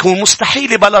التغيير تكون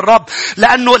مستحيلة بلا الرب.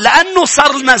 لأنه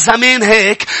صار لنا زمان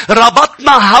هيك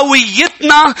ربطنا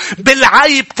هويتنا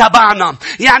بالعيب تبعنا.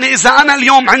 يعني إذا أنا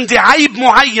اليوم عندي عيب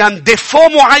معين، ديفو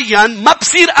معين، ما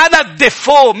بصير أنا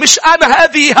الديفو، مش أنا،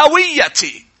 هذه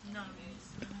هويتي.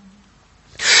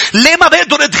 ليه ما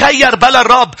بقدر اتغير بلا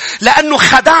الرب؟ لأنه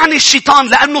خدعني الشيطان.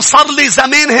 لأنه صار لي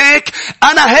زمان هيك.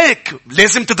 أنا هيك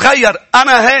لازم تتغير.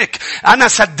 أنا هيك. أنا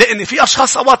صدقني في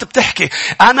أشخاص أوقات بتحكي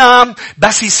أنا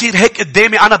بس يصير هيك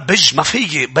قدامي أنا بج ما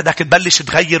فيي. بدك تبلش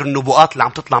تغير النبوءات اللي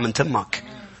عم تطلع من تمك.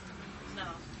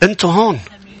 أنتوا هون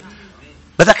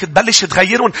بدك تبلش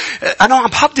تغيرون. أنا عم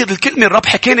بحضر الكلمة الرب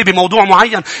حكاني بموضوع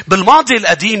معين بالماضي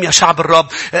القديم يا شعب الرب.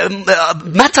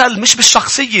 مثل مش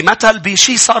بالشخصية، مثل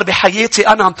بشي صار بحياتي.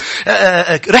 أنا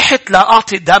رحت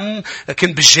لأعطي دم،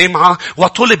 كنت بالجامعة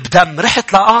وطلب دم.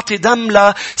 رحت لأعطي دم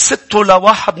لستة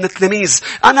لواحد من التلاميذ،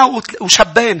 أنا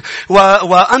وشابين.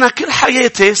 وأنا كل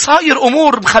حياتي صاير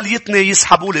أمور مخليتني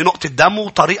يسحبوا لي نقطة دم،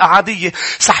 وطريقة عادية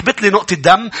سحبت لي نقطة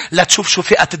دم لتشوف شو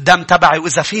فئة الدم تبعي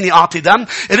وإذا فيني أعطي دم.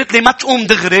 قلت لي ما تقوم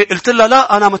دغري. قلت لها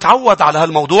لا أنا متعود على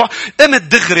هالموضوع. قمت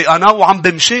دغري أنا وعم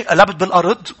بمشي، قلبت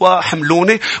بالأرض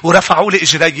وحملوني ورفعوا لي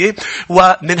إجريي.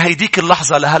 ومن هيديك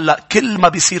اللحظة لهلأ كل ما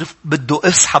بيصير بده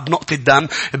اسحب نقطة دم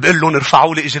بقول لهم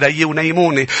ارفعوا لي إجريي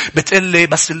ونيموني. بتقول لي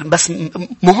بس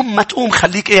مهم ما تقوم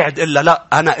خليك قاعد. إلا لا،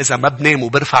 أنا إذا ما بنام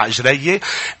وبرفع إجريي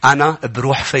أنا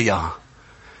بروح فيها.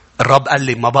 الرب قال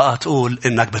لي ما بقى تقول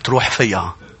إنك بتروح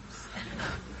فيها.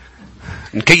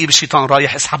 نكيب الشيطان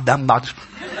رايح اسحب دم بعد.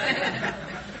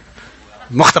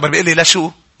 المختبر بيقول لي لا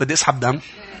شو بدي اسحب دم.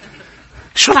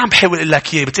 شو اللي عم بحاول اقول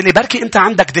لك اياه؟ بتقول لي بركي انت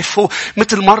عندك ديفو.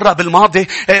 مثل مره بالماضي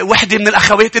وحده من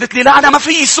الاخوات قالت لي لا انا ما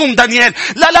في صوم دانيال.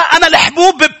 لا انا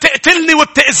الحبوب بتقتلني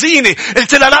وبتاذيني.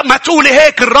 قلت لها لا ما تقولي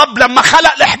هيك. الرب لما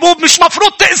خلق الحبوب مش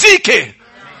مفروض تاذيكي.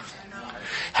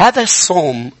 هذا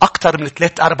الصوم أكثر من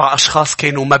 3-4 أشخاص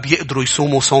كانوا ما بيقدروا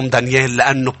يصوموا صوم دانيال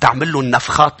لأنه بتعمل له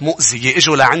النفخات مؤذية.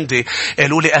 إجوا لعندي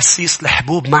قالوا لي أسيس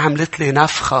الحبوب ما عملت لي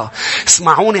نفخة.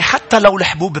 اسمعوني، حتى لو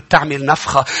الحبوب بتعمل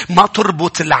نفخة ما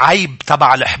تربط العيب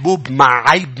تبع الحبوب مع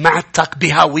عيب معدتك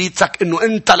بهويتك إنه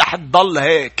أنت رح تضل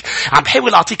هيك. عم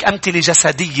بحاول أعطيك أمثلة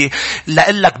جسدية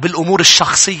لقلك بالأمور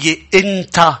الشخصية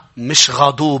أنت مش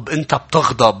غضوب، أنت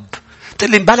بتغضب.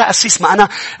 بتقلي بلا أسيس، ما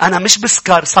أنا مش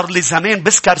بسكر، صار لي زمان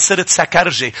بسكر، صرت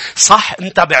سكرجي. صح،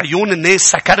 أنت بعيون الناس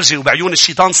سكرجي وبعيون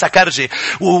الشيطان سكرجي،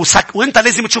 وأنت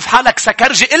لازم تشوف حالك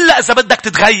سكرجي إلا إذا بدك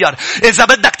تتغير. إذا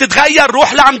بدك تتغير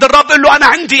روح لعند الرب، قل له أنا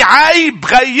عندي عيب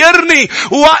غيرني.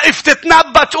 وقف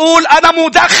تتنبأ تقول أنا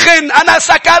مدخن، أنا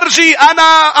سكرجي، أنا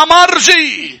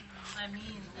أمرجي.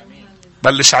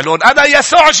 بلش علون أنا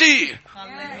يسوعجي.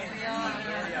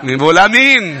 مين بقول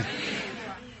أمين؟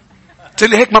 قلت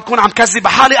لي هيك ما بكون عم كذب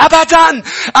حالي أبدا.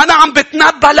 أنا عم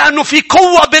بتنبأ لأنه في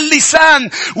قوة باللسان،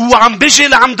 وعم بيجي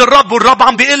لعند الرب، والرب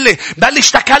عم بيقول لي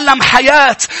بلش تكلم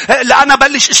حياة، لأنا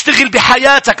بلش اشتغل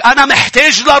بحياتك. أنا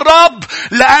محتاج للرب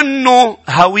لأنه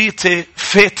هويتي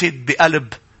فاتت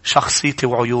بقلب شخصيتي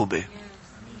وعيوبي.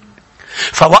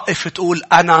 فوقف تقول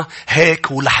أنا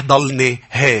هيك ولح ضلني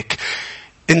هيك.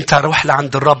 انت روح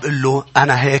لعند الرب، قل له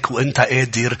انا هيك وانت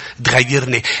قادر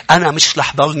تغيرني. انا مش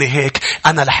رح ضلني هيك،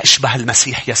 انا رح اشبه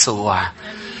المسيح يسوع.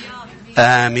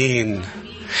 امين.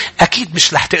 اكيد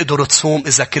مش رح تقدر تصوم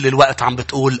اذا كل الوقت عم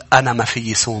بتقول انا ما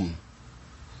فيي صوم.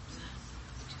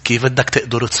 كيف بدك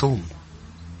تقدر تصوم؟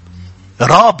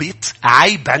 رابط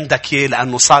عيب عندك اياه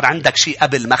لانه صار عندك شيء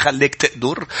قبل ما خليك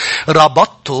تقدر،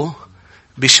 ربطته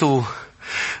بشو؟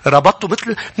 ربطوا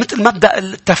مثل مبدأ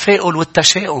التفاؤل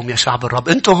والتشاؤم يا شعب الرب.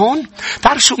 انتوا هون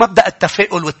تعرف شو مبدأ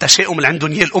التفاؤل والتشاؤم اللي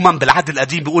عندهم اياه الأمم بالعهد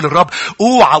القديم؟ بيقول الرب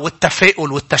اوعى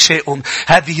والتفاؤل والتشاؤم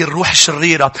هذه الروح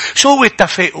الشريرة. شو هو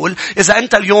التفاؤل؟ إذا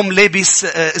أنت اليوم لابس،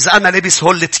 إذا أنا لابس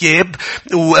هول الثياب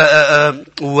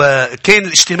وكان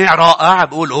الاجتماع رائع،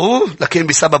 بقول لكن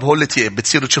بسبب هول الثياب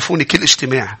بتصيروا تشوفوني كل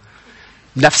اجتماع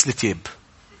بنفس الثياب.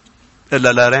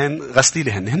 إلا لارين غسلي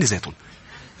لي هن ذاتهم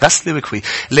غسلي وكوي.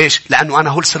 ليش؟ لأنه أنا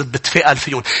هول صرت بتفائل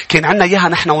فيهم. كان عنا إياها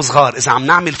نحن وصغار، إذا عم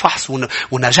نعمل فحص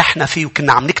ونجحنا فيه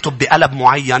وكنا عم نكتب بقلم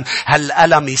معين،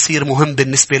 هالقلم يصير مهم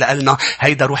بالنسبة لنا.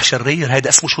 هيدا روح شرير، هيدا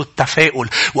اسمه شو؟ التفاؤل.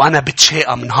 وأنا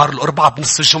بتشائم نهار الأربعاء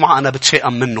بنص الجمعة، أنا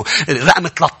بتشائم منه. رقم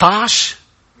 13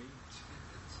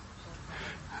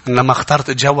 لما اخترت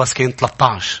اتجوز كان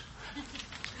 13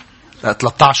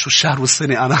 والشهر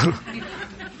والسنة. أنا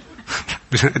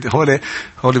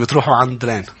هولي بتروحوا عند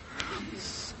رين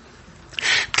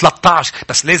 13.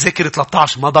 بس ليه ذكر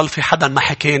 13؟ ما ضل في حدا ما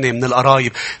حكيني من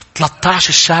القرايب 13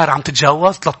 الشهر عم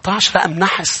تتجوز. 13 رقم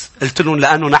نحس. قلت لهم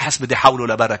لأنه نحس بدي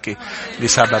حوله لبركة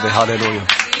بسبب. هاليلويا.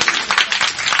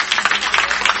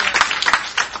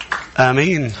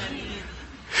 آمين.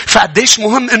 فقديش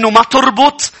مهم إنه ما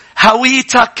تربط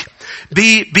هويتك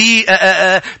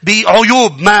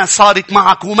بعيوب ما صارت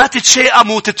معك، وما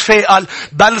تتشائم وتتفائل،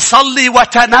 بل صلي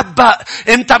وتنبأ.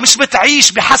 انت مش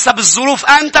بتعيش بحسب الظروف،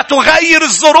 انت تغير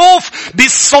الظروف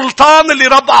بالسلطان اللي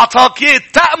رب اعطاك اياه.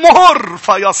 تأمر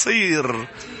فيصير.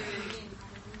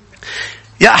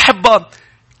 يا أحبة،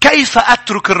 كيف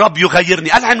أترك الرب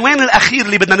يغيرني؟ العنوان الأخير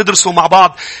اللي بدنا ندرسه مع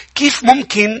بعض، كيف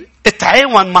ممكن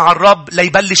اتعاون مع الرب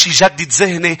ليبلش يجدد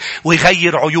ذهني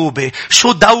ويغير عيوبي.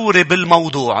 شو دوري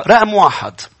بالموضوع؟ رقم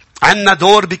 1 عنا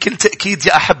دور بكل تأكيد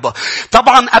يا أحبة.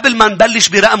 طبعا قبل ما نبلش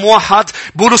برقم 1،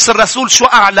 بولس الرسول شو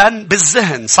أعلن؟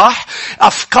 بالذهن. صح؟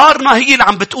 أفكارنا هي اللي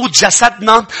عم بتقود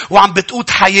جسدنا وعم بتقود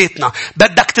حياتنا.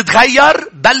 بدك تتغير،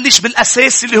 بلش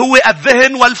بالأساس اللي هو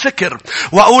الذهن والفكر.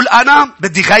 وأقول أنا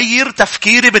بدي غير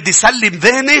تفكيري، بدي سلم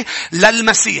ذهني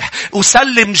للمسيح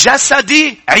وسلم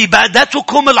جسدي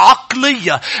عبادتكم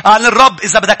العقلية. قال الرب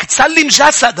إذا بدك تسلم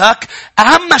جسدك،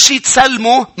 أهم شيء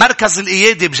تسلمه مركز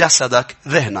القيادة بجسدك،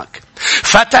 ذهنك.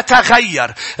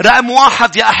 فتتغير. رقم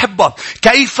 1 يا أحبة،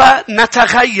 كيف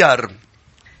نتغير؟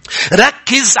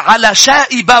 ركز على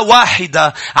شائبة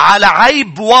واحدة، على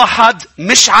عيب واحد،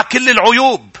 مش على كل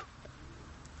العيوب.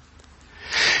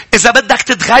 إذا بدك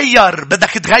تتغير، بدك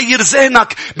تغير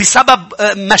ذهنك بسبب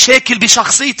مشاكل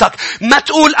بشخصيتك. ما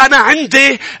تقول أنا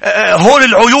عندي هول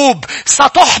العيوب،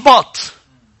 ستحبط.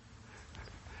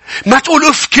 ما تقول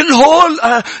اف كل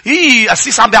هول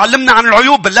أسيس عم بيعلمنا عن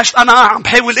العيوب، بلشت أنا عم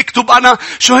بحاول اكتب أنا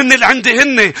شو هن اللي عندي.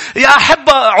 هن يا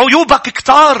أحبة عيوبك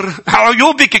كتار،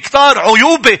 عيوبك كتار.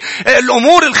 عيوبي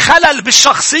الأمور الخلل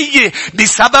بالشخصية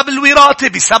بسبب الوراثة،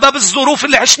 بسبب الظروف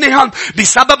اللي عشناها،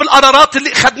 بسبب القرارات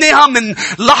اللي اخذناها من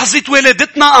لحظة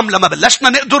ولادتنا، أم لما بلشنا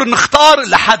نقدر نختار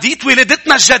لحديث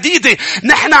ولادتنا الجديدة.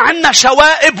 نحن عنا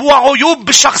شوائب وعيوب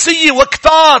بالشخصية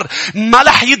وكتار ما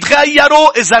رح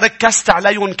يتغيروا إذا ركزت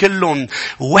عليهم كلهم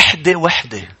وحدة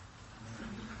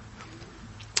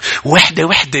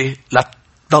لا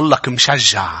تضلك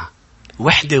مشجع.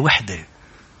 وحدة.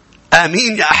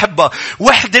 آمين يا أحبة.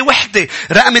 وحدة.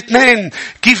 رقم 2،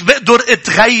 كيف بقدر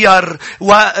اتغير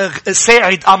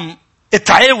وساعد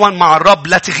اتعاون مع الرب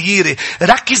لتغييري؟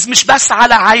 ركز مش بس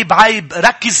على عيب،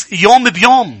 ركز يوم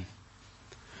بيوم.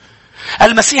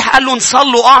 المسيح قال له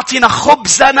نصلوا أعطنا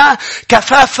خبزنا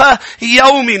كفاف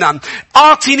يومنا.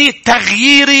 أعطني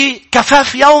تغييري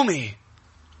كفاف يومي.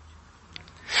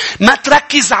 ما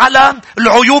تركز على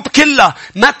العيوب كلها.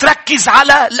 ما تركز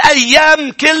على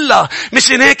الأيام كلها.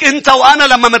 مش هيك أنت وأنا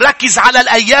لما منركز على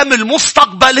الأيام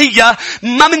المستقبلية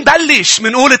ما منبلش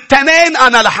منقول التنين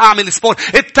أنا رح أعمل سبور.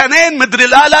 التنين مدري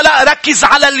لا ركز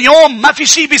على اليوم. ما في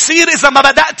شيء بيصير إذا ما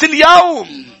بدأت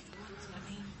اليوم.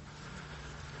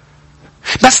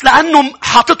 بس لأنه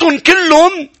حاطتهم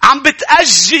كلهم عم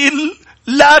بتأجل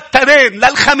للتنين،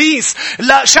 للخميس،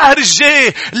 لشهر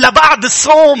الجاي، لبعد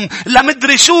الصوم،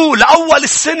 لمدري شو، لأول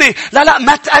السنة. لا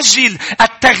ما تأجل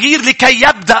التغيير لكي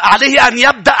يبدأ. عليه أن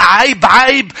يبدأ عيب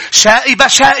عيب، شائبة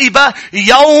شائبة،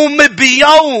 يوم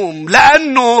بيوم.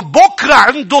 لأنه بكرة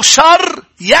عنده شر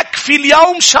يكفي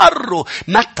اليوم شره.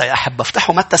 متى يا أحبة؟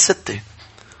 افتحوا متى 6.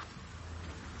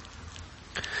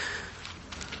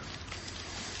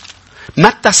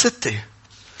 متى 6.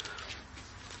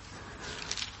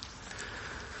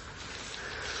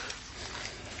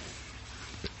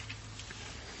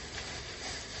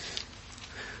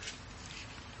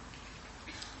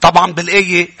 طبعا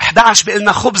بالآية 11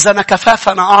 بيقولنا خبزنا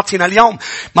كفافنا أعطنا اليوم.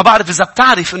 ما بعرف إذا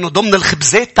بتعرف إنه ضمن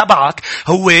الخبزات تبعك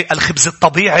هو الخبز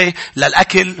الطبيعي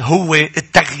للأكل، هو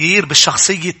التغيير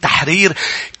بالشخصية، التحرير.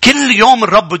 كل يوم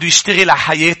الرب بده يشتغل على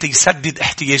حياتي، يسدد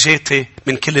احتياجاتي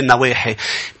من كل النواحي.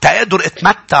 تقدر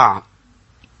اتمتع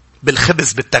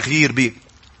بالخبز بالتغيير بيه.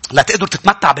 لا تقدر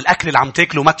تتمتع بالأكل اللي عم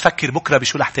تاكله وما تفكر بكرة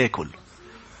بشو رح تاكل.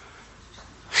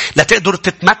 لا تقدر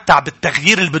تتمتع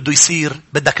بالتغيير اللي بده يصير.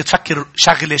 بدك تفكر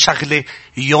شغلة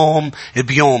يوم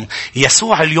بيوم.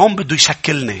 يسوع اليوم بده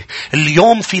يشكلني.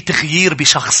 اليوم في تغيير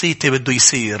بشخصيتي بده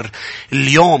يصير.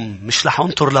 اليوم مش رح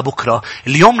انطر لبكرة.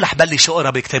 اليوم رح بلش اقرا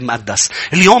بكتاب مقدس.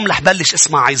 اليوم رح بلش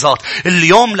اسمع عظات.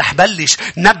 اليوم رح بلش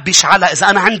نبش على إذا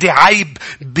أنا عندي عيب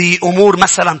بأمور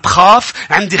مثلا بخاف،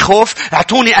 عندي خوف،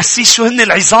 اعطوني أسيس شو هن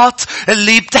العظات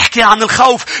اللي بتحكي عن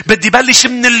الخوف. بدي بلش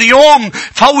من اليوم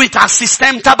فوت على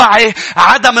السيستم تبعي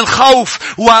عدم الخوف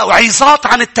وعظات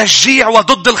عن التشجيع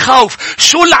وضد الخوف.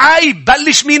 شو العيب؟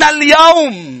 بلش من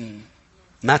اليوم.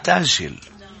 ما تأجل.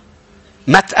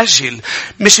 ما تأجل.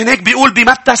 مش هيك بيقول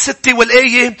بمتى 6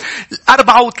 والآية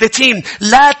 34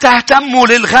 لا تهتموا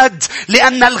للغد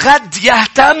لأن الغد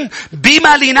يهتم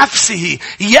بما لنفسه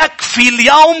يكفي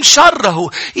اليوم شره.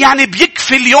 يعني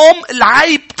بيكفي اليوم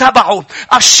العيب تبعه،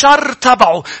 الشر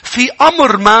تبعه. في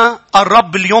أمر ما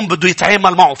الرب اليوم بده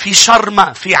يتعامل معه. في شر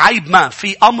ما، في عيب ما،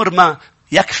 في أمر ما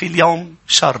يكفي اليوم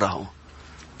شره.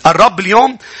 الرب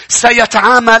اليوم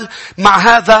سيتعامل مع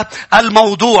هذا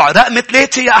الموضوع. رقم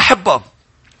 3 يا أحبة،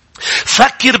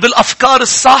 فكر بالأفكار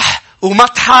الصح وما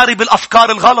تحارب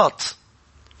الأفكار الغلط.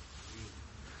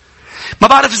 ما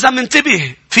بعرف إذا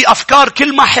منتبه في أفكار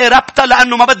كل ما حاربتها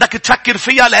لأنه ما بدك تفكر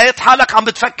فيها لقيت حالك عم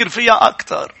بتفكر فيها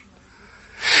أكتر.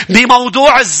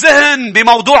 بموضوع الذهن،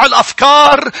 بموضوع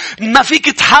الأفكار ما فيك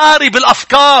تحارب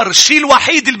الأفكار. الشيء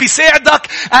الوحيد اللي بيساعدك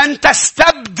أن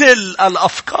تستبدل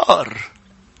الأفكار.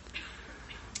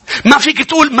 ما فيك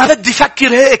تقول ما بدي فكر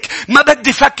هيك، ما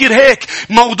بدي فكر هيك.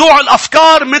 موضوع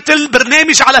الأفكار مثل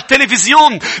برنامج على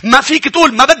التلفزيون. ما فيك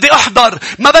تقول ما بدي أحضر،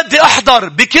 ما بدي أحضر.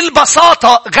 بكل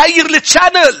بساطة غير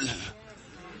التشانل.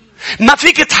 ما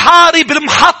فيك تحارب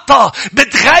المحطة،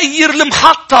 بتغير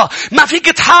المحطة. ما فيك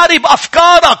تحارب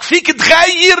أفكارك، فيك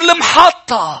تغير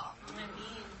المحطة.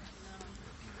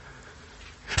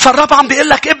 فالرب عم بيقول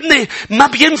لك ابني ما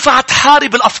بينفع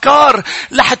تحارب الأفكار،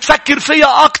 رح تفكر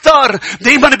فيها أكتر.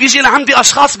 دايما بيجي لعندي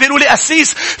أشخاص بيقولوا لي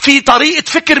أسيس في طريقة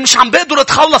فكر مش عم بقدر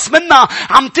أتخلص منها،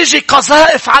 عم تجي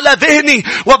قذائف على ذهني.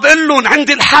 وبقول لهم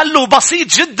عندي الحل وبسيط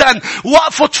جدا.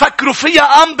 وقفوا تفكروا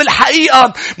فيها.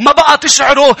 بالحقيقة ما بقى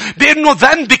تشعروا بأنه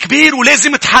ذنب كبير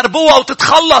ولازم تحاربوها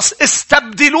وتتخلص.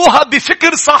 استبدلوها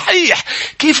بفكر صحيح.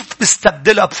 كيف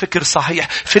بستبدلها بفكر صحيح؟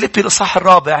 فيليبي الإصحاح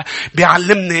 4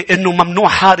 بيعلمني أنه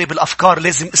ممنوع حارب الأفكار،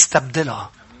 لازم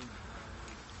استبدلها.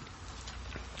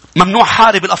 ممنوع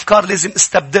حارب الأفكار، لازم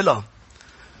استبدلها.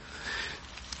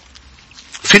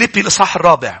 فيليبي الإصحاح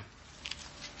 4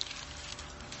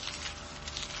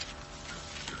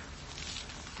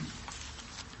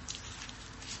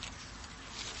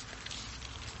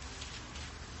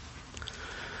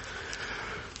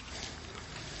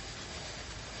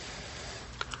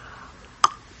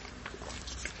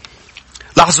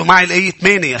 لاحظوا معي الآية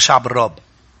 8 يا شعب الرب.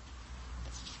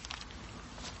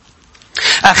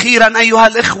 أخيرا أيها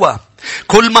الإخوة،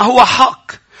 كل ما هو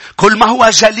حق، كل ما هو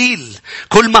جليل،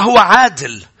 كل ما هو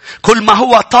عادل، كل ما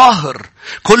هو طاهر،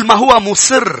 كل ما هو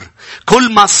مسر،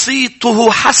 كل ما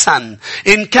صيته حسن،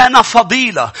 إن كان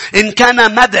فضيلة، إن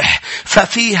كان مدح،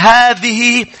 ففي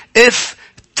هذه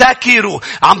ابتكروا.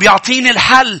 عم بيعطيني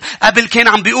الحل. قبل كان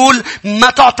عم بيقول ما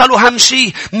تعطلوا هم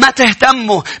شيء، ما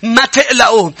تهتموا، ما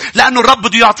تقلقوا، لأنه الرب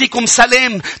بده يعطيكم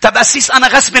سلام. طب أسيس أنا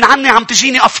غصب عني عم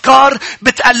تجيني أفكار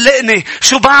بتقلقني،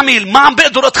 شو بعمل؟ ما عم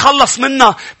بقدر أتخلص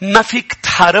منها. ما فيك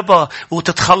تحاربها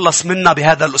وتتخلص منها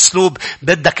بهذا الأسلوب.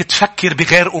 بدك تفكر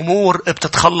بغير أمور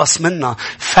بتتخلص منها.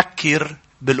 فكر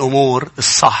بالأمور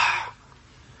الصح.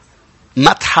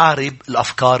 ما تحارب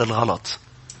الأفكار الغلط.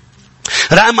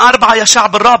 رقم 4 يا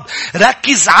شعب الرب،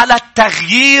 ركز على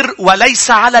التغيير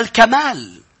وليس على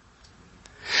الكمال.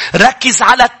 ركز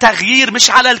على التغيير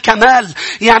مش على الكمال.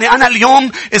 يعني أنا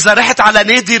اليوم إذا رحت على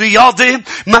نادي رياضي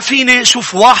ما فيني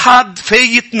شوف واحد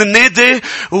فايت من النادي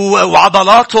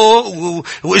وعضلاته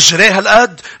وإجريه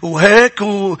هالقد وهيك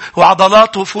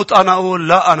وعضلاته، فوت أنا أقول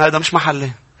لا أنا هذا مش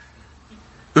محلي.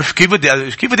 كيف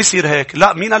بدي يصير هيك؟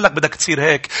 لا، مين قال لك بدك تصير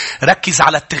هيك؟ ركز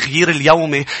على التغيير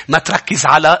اليومي، ما تركز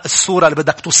على الصورة اللي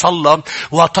بدك توصلها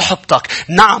وتحبطك.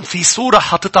 نعم في صورة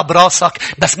حاططها براسك،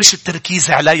 بس مش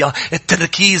التركيز عليها،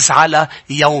 التركيز على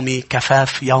يومي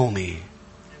كفاف يومي.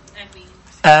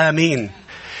 آمين.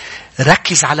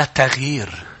 ركز على التغيير.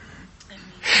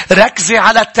 ركزي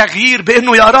على التغيير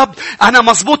بأنه يا رب أنا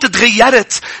مزبوط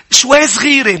تغيرت شوي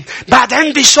صغيرة، بعد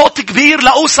عندي شوط كبير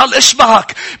لأوصل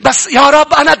إشبهك، بس يا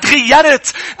رب أنا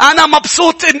تغيرت، أنا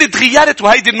مبسوط إني تغيرت.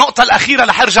 وهيدي النقطة الأخيرة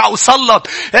رح أرجع أوصلها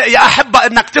يا أحبة،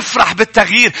 إنك تفرح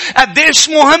بالتغيير. قديش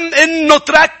مهم إنه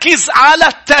تركز على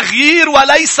التغيير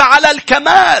وليس على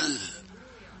الكمال.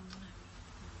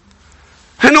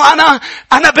 إنه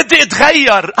أنا بدي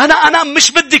أتغير. أنا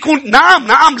مش بدي يكون.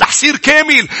 نعم رح يصير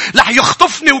كامل، رح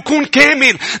يخطفني ويكون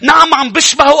كامل. نعم عم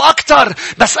بشبهه أكتر،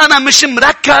 بس أنا مش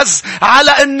مركز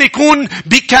على إني يكون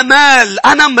بكمال.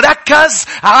 أنا مركز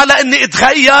على إني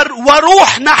أتغير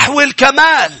وروح نحو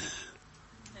الكمال.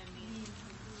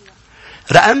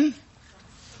 رقم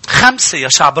 5 يا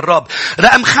شعب الرب.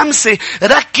 رقم 5،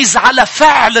 ركز على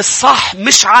فعل الصح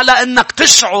مش على إنك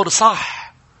تشعر صح.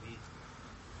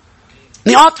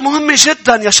 نقاط مهمة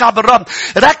جدا يا شعب الرب.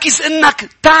 ركز انك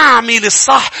تعمل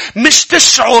الصح مش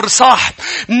تشعر صح.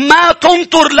 ما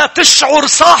تنطر لتشعر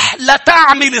صح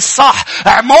لتعمل الصح.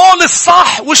 اعمال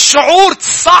الصح والشعور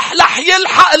الصح رح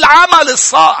يلحق العمل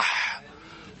الصح.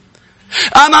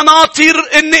 أنا ناطر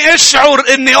إني أشعر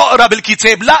إني أقرأ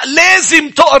بالكتاب. لا، لازم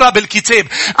تقرأ بالكتاب.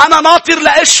 أنا ناطر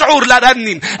لأشعر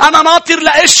لرنم. أنا ناطر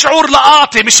لأشعر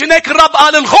لأعطي. مش هناك الرب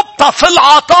قال الغبطة في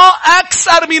العطاء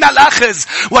أكثر من الأخذ،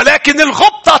 ولكن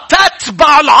الغبطة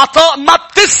تتبع العطاء ما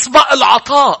بتسبق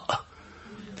العطاء.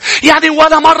 يعني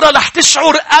ولا مرة رح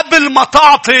تشعر قبل ما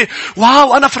تعطي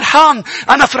واو أنا فرحان.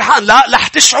 لا، رح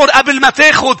تشعر قبل ما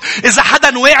تاخد. إذا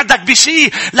حدا وعدك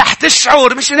بشيء رح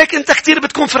تشعر. مش هيك أنت كتير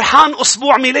بتكون فرحان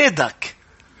أسبوع ميلادك.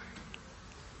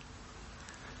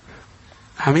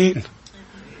 أمين.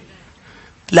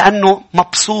 لأنه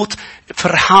مبسوط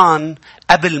فرحان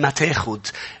قبل ما تاخد.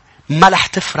 ما رح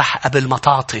تفرح قبل ما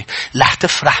تعطي، رح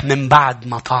تفرح من بعد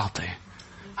ما تعطي.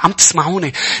 عم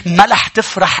تسمعوني؟ ما رح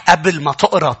تفرح قبل ما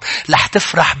تقرب، رح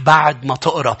تفرح بعد ما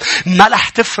تقرب. ما رح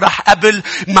تفرح قبل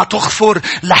ما تغفر،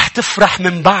 رح تفرح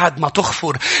من بعد ما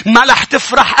تغفر. ما رح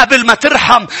تفرح قبل ما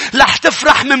ترحم، رح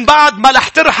تفرح من بعد ما رح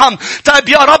ترحم. طيب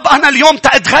يا رب أنا اليوم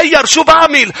تأتغير، شو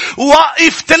بعمل؟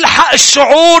 وقف تلحق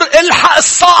الشعور، الحق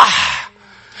الصح.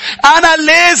 أنا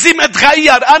لازم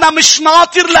أتغير. أنا مش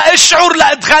ناطر لأشعر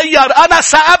لأتغير. أنا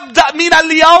سأبدأ من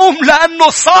اليوم لأنه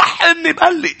صح إني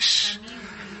بلش.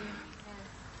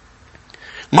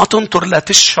 ما تنطر لا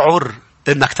تشعر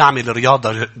انك تعمل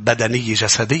رياضة بدنية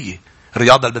جسدية.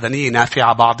 الرياضة البدنية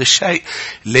نافعة بعض الشيء.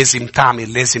 لازم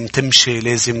تعمل، لازم تمشي،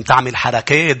 لازم تعمل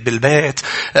حركات بالبيت،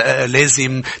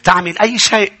 لازم تعمل اي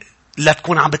شيء لا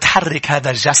تكون عم بتحرك هذا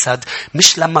الجسد.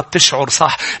 مش لما بتشعر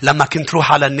صح. لما كنت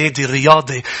روح على النادي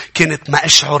الرياضي كنت ما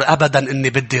اشعر ابدا اني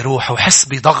بدي روح، وحس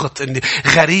بضغط. اني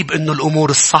غريب انه الامور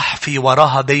الصح في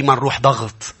وراها دايما روح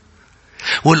ضغط،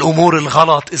 والأمور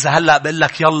الغلط إذا هلأ بقول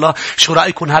لك يلا شو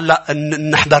رأيكم هلأ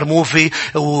نحضر موفي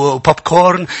وبوب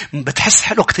كورن، بتحس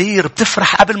حلو كتير،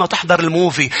 بتفرح قبل ما تحضر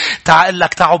الموفي. تعال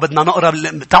لك تعالوا بدنا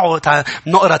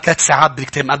نقرأ 3 ساعات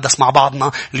بالكتاب المقدس مع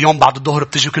بعضنا. اليوم بعد الظهر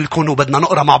بتجوا كلكم وبدنا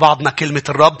نقرأ مع بعضنا كلمة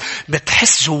الرب.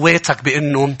 بتحس جواتك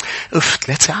بأنه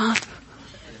 3 ساعات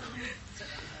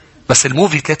بس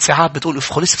الموفي 3 ساعات بتقول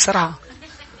خلص بسرعة.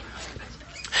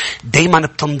 دايما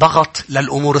بتنضغط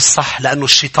للأمور الصح لأنه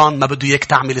الشيطان ما بده إياك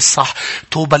تعمل الصح.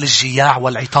 طوبى للجياع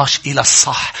والعطاش إلى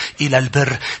الصح، إلى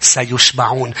البر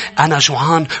سيشبعون. أنا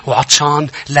جوعان وعطشان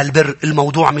للبر.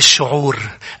 الموضوع مش شعور،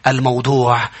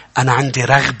 الموضوع أنا عندي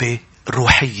رغبة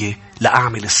روحية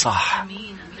لأعمل الصح.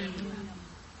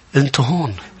 أنتوا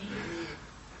هون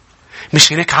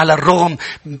مش هيك على الرغم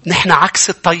نحن عكس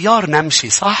التيار نمشي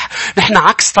صح؟ نحن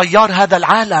عكس تيار هذا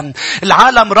العالم.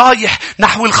 العالم رايح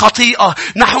نحو الخطيئة،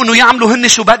 نحو انه يعملوا هن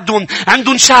شو بدهم،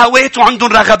 عندهم شهوات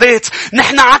وعندهم رغبات.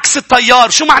 نحن عكس التيار.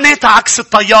 شو معناتها عكس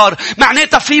التيار؟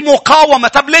 معناتها في مقاومة.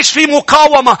 طب ليش في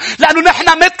مقاومة؟ لأنه نحن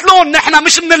مثلهم. نحن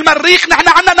مش من المريخ، نحن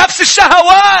عنا نفس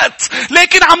الشهوات،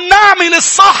 لكن عم نعمل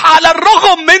الصح على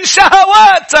الرغم من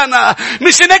شهواتنا.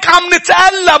 مش هيك عم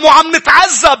نتألم وعم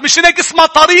نتعذب. مش هيك اسمها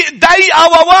طريق ضيقة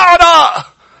ووعرة.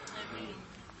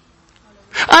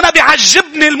 أنا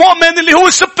بيعجبني المؤمن اللي هو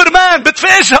سوبرمان.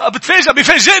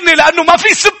 بيفاجئني لأنه ما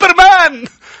في سوبرمان.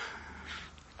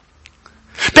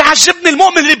 بيعجبني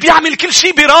المؤمن اللي بيعمل كل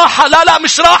شيء براحة. لا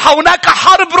مش راحة، هناك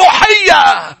حرب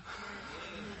روحية.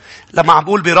 لما عم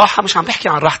بقول براحة مش عم بحكي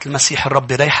عن راحة المسيح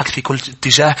الرب يريحك في كل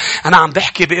اتجاه. أنا عم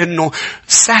بحكي بأنه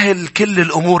سهل كل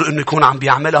الأمور أنه يكون عم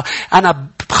بيعملها. أنا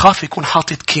بخاف يكون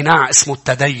حاطط قناع اسمه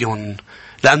التدين،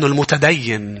 لأنه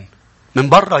المتدين من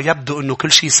برا يبدو أنه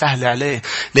كل شيء سهل عليه،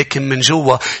 لكن من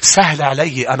جوا سهل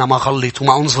علي أنا ما غلط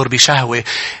وما أنظر بشهوة.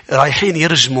 رايحين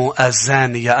يرجموا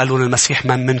الزانية، قالوا للمسيح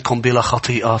من منكم بلا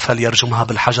خطيئة فليرجمها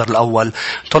بالحجر الأول.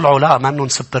 طلعوا لا، منهم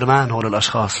سوبرمان هول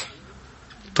الأشخاص،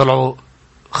 طلعوا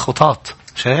خطاط.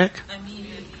 مش هيك؟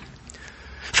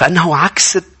 فإنه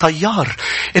عكس التيار.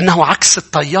 إنه عكس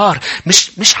التيار.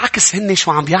 مش عكس هني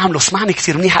شو عم بيعملوا. اسمعني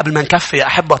كثير منيح قبل ما نكفي يا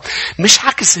أحبة. مش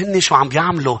عكس هني شو عم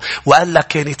بيعملوا وقال لك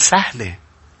كانت سهلة.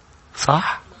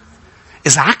 صح؟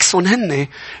 إذا عكسهم هني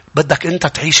بدك أنت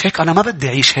تعيش هيك. أنا ما بدي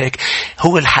أعيش هيك.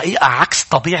 هو الحقيقة عكس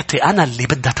طبيعتي أنا اللي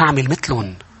بدها تعمل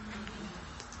مثلهم.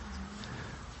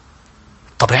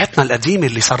 طبيعتنا القديمة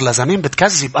اللي صار لها زمان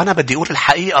بتكذب. أنا بدي أقول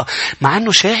الحقيقة مع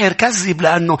أنه شاعر كذب،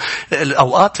 لأنه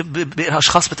الأوقات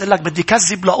أشخاص بتقلك بدي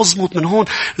كذب لأضمط من هون.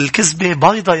 الكذبة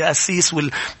بيضة يا أسيس،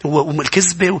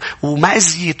 والكذبة وما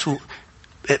أزيت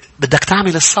بدك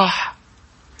تعمل الصح.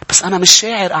 بس أنا مش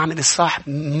شاعر أعمل الصح.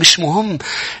 مش مهم.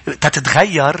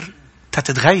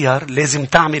 تتغير لازم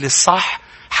تعمل الصح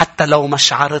حتى لو ما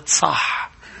شعرت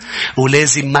صح.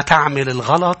 ولازم ما تعمل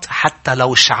الغلط حتى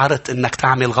لو شعرت انك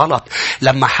تعمل غلط.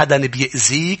 لما حدا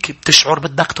بيأذيك بتشعر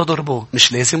بدك تضربه،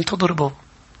 مش لازم تضربه.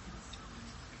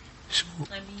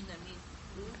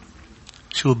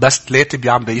 شو بس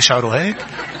 3 عم بيشعروا هيك؟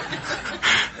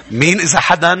 مين إذا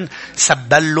حدا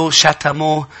سبله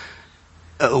شتمه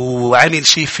وعمل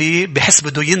شي فيه بحس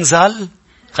بده ينزل؟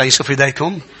 خلينا نشوف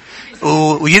ايديكم.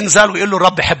 وينزل ويقول له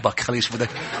الرب يحبك. خلينا نشوف ايديك.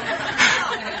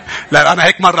 لا أنا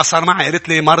هيك مرة صار معي، قالت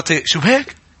لي مرتي شو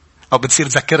هيك؟ أو بتصير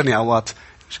تذكرني أوقات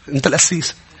أنت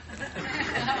القسيس.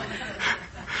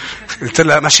 قلت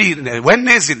لها ماشي وين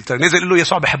نازل؟ قلت لها نازل له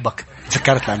يسوع بحبك.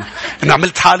 تذكرت لأنا إنه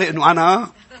عملت حالي إنه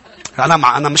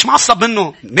أنا مش معصب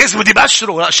منه. ناس بدي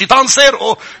بأشره الشيطان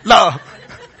سيرقه. لا،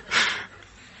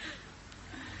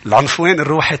 العنفوان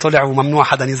الروحي طلع وممنوع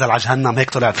حدا ينزل على جهنم. هيك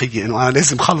طلع فيي إنه أنا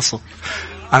لازم خلصه.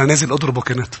 أنا نازل أضربه.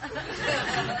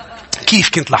 كيف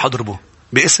كنت رح أضربه؟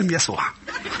 باسم يسوع.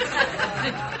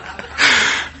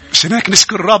 مش هناك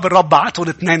نشكر الرب بعتهم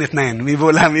 2-2. مين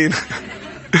بيقول امين؟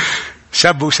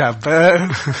 شاب وشاب.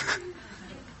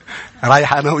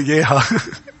 رايح انا وياها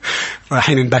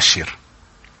رايحين نبشر.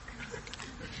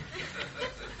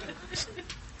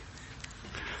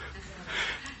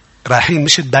 رايحين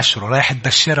مش تبشروا، رايح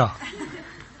تبشرها.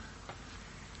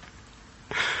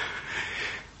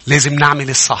 لازم نعمل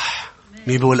الصح.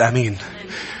 مين بيقول امين؟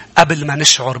 قبل ما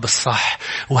نشعر بالصح.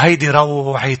 وهيدي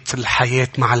روعة الحياة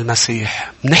مع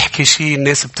المسيح. نحكي شيء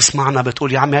الناس بتسمعنا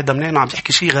بتقول يا عم هذا منين عم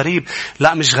تحكي شيء غريب.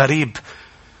 لا مش غريب.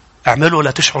 اعمله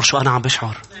لا تشعر شو أنا عم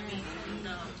بشعر.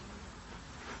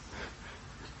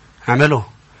 اعمله.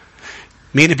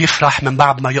 مين بيفرح من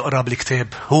بعد ما يقرأ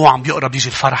بالكتاب؟ هو عم بيقرأ بيجي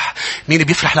الفرح. مين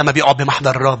بيفرح لما بيقعد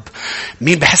بمحضر الرب؟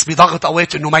 مين بحس بضغط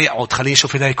أوقات إنه ما يقعد؟ خليني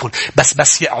شوف إيديكم.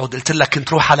 بس يقعد. قلت لك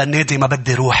كنت روح على النادي ما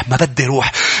بدي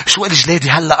روح. شو رجلادي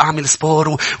هلا أعمل سبور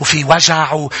وفي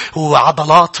وجع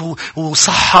وعضلات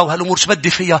وصحة وهالأمور شو بدي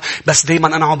فيها. بس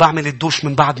دايما أنا عم بعمل الدوش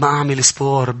من بعد ما أعمل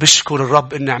سبور. بشكر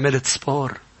الرب إني عملت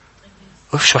سبور.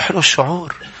 شو حلو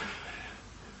الشعور.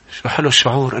 شو حلو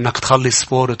الشعور إنك تخلي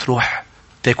سبور تروح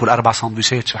تاكل 4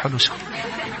 سندويشات. شو حلو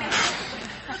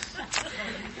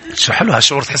شو حلو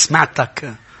هالشعور. تحس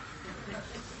معدتك.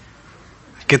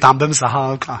 كنت عم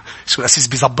بمزح شو الأسيس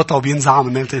بيزبطها وبينزعها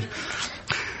من مالتين.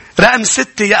 رقم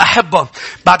 6 يا أحبة.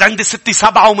 بعد عندي 6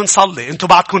 7 ومنصلي. انتوا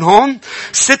بعدكم هون.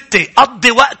 6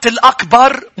 قضي وقت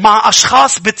الأكبر مع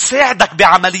أشخاص بتساعدك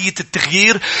بعملية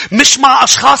التغيير، مش مع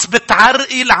أشخاص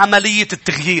بتعرقل عملية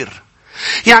التغيير.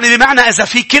 يعني بمعنى إذا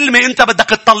في كلمة أنت بدك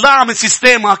تطلعها من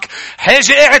سيستمك،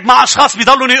 حاجة قاعد مع أشخاص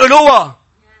بيضلوا يقولوها.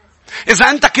 إذا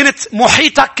أنت كنت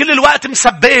محيطك كل الوقت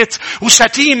مسبيت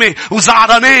وشتيمة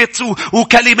وزعرانات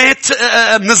وكلمات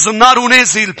من الزنار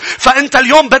ونازل، فأنت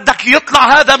اليوم بدك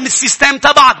يطلع هذا من السيستم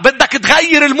تبعك. بدك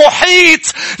تغير المحيط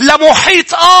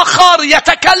لمحيط آخر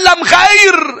يتكلم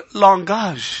غير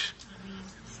لانجاج.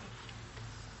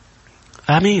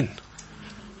 آمين.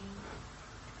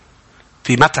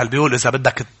 في مثل بيقول إذا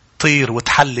بدك تطير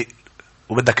وتحلق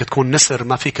وبدك تكون نسر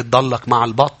ما فيك تضلك مع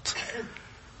البط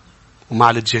ومع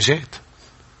الدجاجات.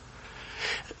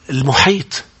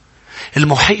 المحيط.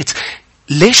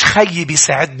 ليش خيي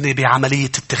بيساعدني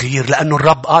بعملية التغيير؟ لأنه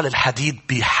الرب قال الحديد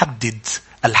بيحدد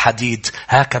الحديد،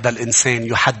 هكذا الإنسان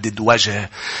يحدد وجه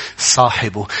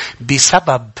صاحبه.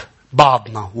 بسبب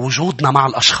بعضنا وجودنا مع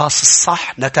الأشخاص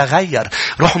الصح نتغير.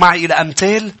 روحوا معي إلى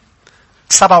أمثال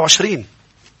 27.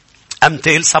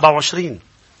 أمثال 27.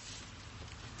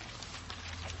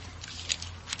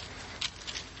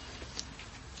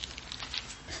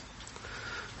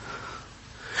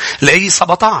 الآية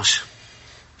 17.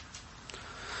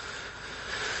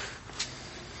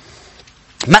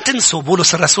 ما تنسوا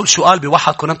بولس الرسول شو قال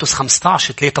بواحد كورنثوس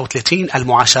 15:33.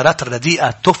 المعاشرات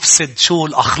الرديئة تفسد شو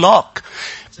الأخلاق،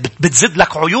 بتزيد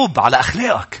لك عيوب على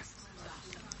أخلاقك.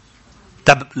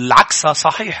 طب العكس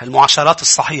صحيح، المعاشرات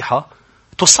الصحيحة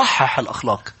تصحح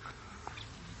الأخلاق.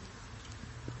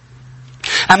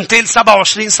 أمثال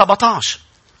 27:17.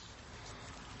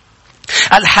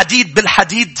 الحديد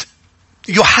بالحديد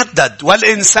يحدد،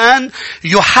 والإنسان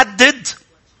يحدد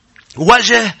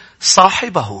وجه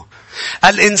صاحبه.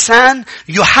 الإنسان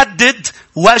يحدد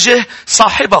وجه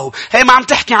صاحبه. هي ما عم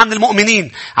تحكي عن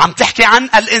المؤمنين، عم تحكي عن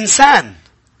الإنسان.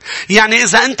 يعني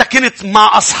إذا أنت كنت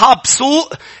مع أصحاب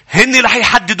سوء، هن رح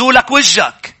يحددوا لك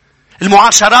وجهك.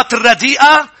 المعاشرات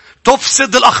الرديئة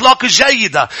تفسد الأخلاق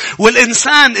الجيدة.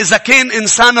 والإنسان إذا كان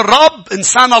إنسان الرب،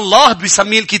 إنسان الله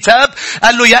بيسميه الكتاب،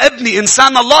 قال له يا ابني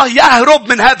إنسان الله يهرب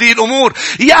من هذه الأمور،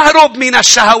 يهرب من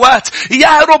الشهوات،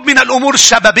 يهرب من الأمور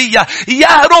الشبابية،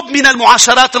 يهرب من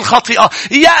المعاشرات الخاطئة،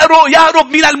 يهرب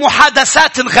من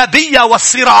المحادثات الغبية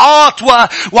والصراعات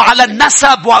وعلى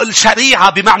النسب والشريعة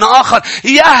بمعنى آخر.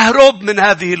 يهرب من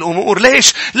هذه الأمور.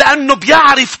 ليش؟ لأنه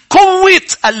بيعرف قوة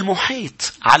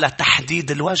المحيط على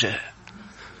تحديد الوجه.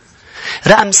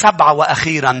 رقم 7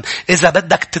 وأخيرا، إذا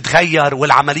بدك تتغير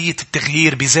والعملية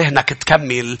التغيير بذهنك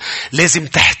تكمل، لازم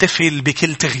تحتفل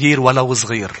بكل تغيير ولو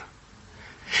صغير.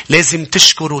 لازم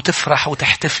تشكر وتفرح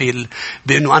وتحتفل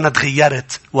بأنه أنا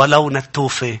تغيرت ولو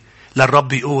نتوفة.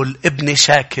 للرب يقول ابني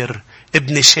شاكر،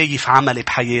 ابني شايف عملي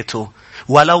بحياته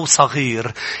ولو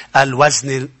صغير.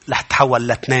 الوزن رح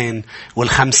تحول ل2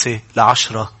 وال5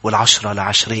 ل10 وال10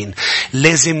 ل20.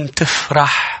 لازم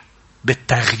تفرح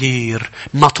بالتغيير،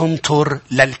 ما تنطر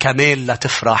للكمال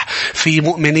لتفرح. في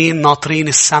مؤمنين ناطرين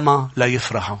السماء لا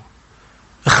يفرحوا.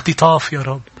 اختطاف يا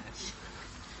رب.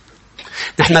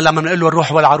 نحن لما نقول له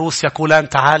الروح والعروس يقولان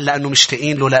تعال، لأنه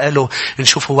مشتاقين له لإله،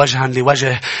 نشوفه وجها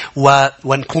لوجه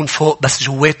ونكون فوق. بس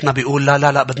جواتنا بيقول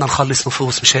لا بدنا نخلص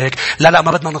نفوس، مش هيك؟ لا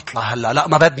ما بدنا نطلع هلا، لا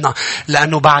ما بدنا،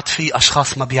 لأنه بعد في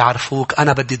أشخاص ما بيعرفوك.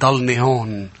 أنا بدي ضلني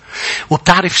هون.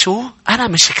 وبتعرف شو؟ أنا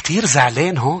مش كتير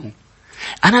زعلان هون.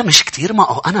 أنا مش كتير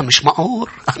أنا مش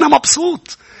مقهور. أنا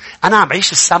مبسوط. أنا عم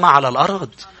بعيش السماء على الأرض.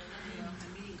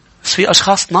 بس في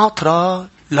أشخاص ناطرة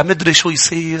لمدري شو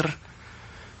يصير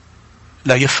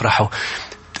لا يفرحوا.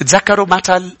 تتذكروا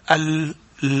مثل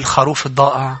الخروف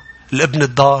الضائع، الابن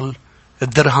الضال،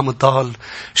 الدرهم الضال؟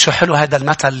 شو حلو هذا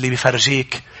المثل اللي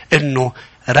بيفرجيك إنه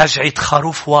رجعة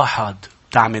خروف واحد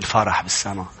تعمل فرح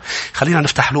بالسماء. خلينا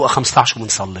نفتح لوقا 15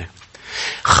 ونصلي.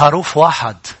 خروف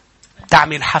واحد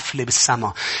تعمل حفلة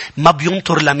بالسماء. ما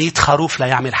بينطر ل100 خروف لا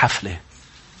يعمل حفلة.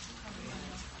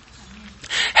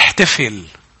 احتفل.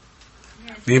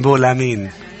 مين بقول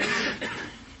امين؟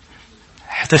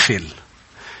 احتفل.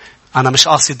 انا مش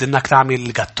قاصد انك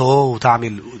تعمل جاتو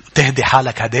تهدي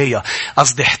حالك هدايا.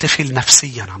 قصدي احتفل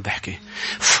نفسيا. عم بحكي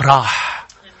فرح.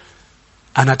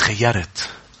 انا تغيرت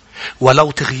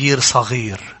ولو تغيير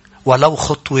صغير، ولو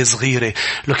خطوة صغيرة.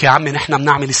 لك يا عمي نحن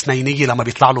بنعمل سنينية لما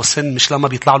بيطلع له سن، مش لما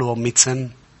بيطلع له 100 سن.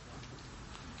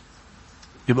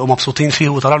 يبقوا مبسوطين فيه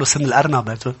وطلع له سن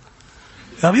الأرنب.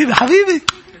 يا حبيبي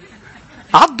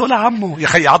عضوا لعمه. يا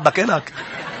خي عضك إلك.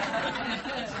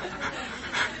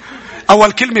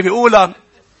 أول كلمة بيقولها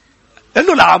قل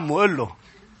له لعمه، قل له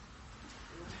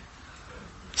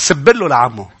سبله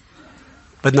لعمه.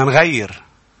 بدنا نغير.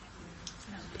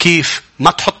 كيف؟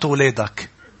 ما تحط ولادك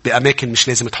بأماكن مش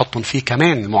لازم تحطهم فيه.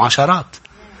 كمان المعاشرات.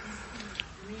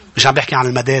 مش عم بحكي عن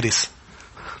المدارس،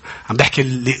 عم بحكي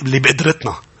اللي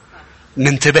بقدرتنا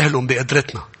ننتبه لهم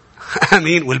بقدرتنا.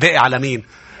 أمين. والباقي على مين؟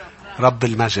 رب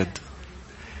المجد.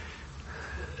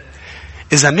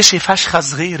 إذا مشي فشخة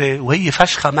صغيرة وهي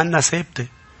فشخة منا ثابتة،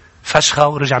 فشخة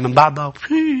ورجع من بعدها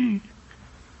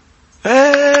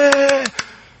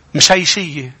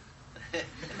مشيشية،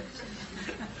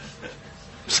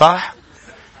 صح؟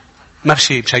 ما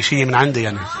بشي مشيشية من عندي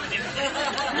يعني،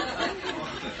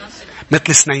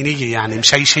 مثل سنينية يعني،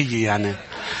 مشيشية يعني.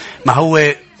 ما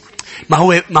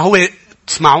هو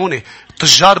تسمعوني،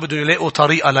 التجار بدهم يلاقوا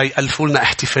طريقة ليألفوا لنا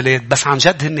احتفالات، بس عن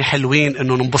جد هن حلوين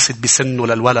انه ننبسط بسنه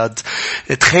للولد.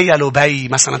 تخيلوا بي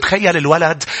مثلا، تخيل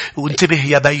الولد، وانتبه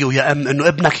يا بي ويا ام، انه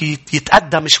ابنك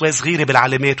يتقدم شوي صغيرة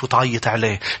بالعلامات وتعيط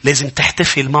عليه. لازم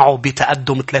تحتفل معه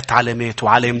بتقدم 3 علامات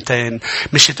وعلامتين،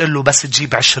 مش تقول له بس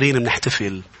تجيب 20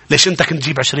 بنحتفل. ليش انت كنت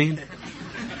تجيب 20؟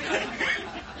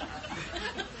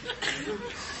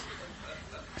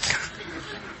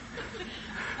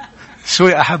 شو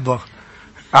يا أحبه؟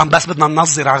 بس بدنا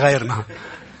ننظر على غيرنا.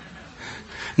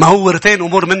 ما هو ورتين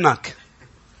أمور منك.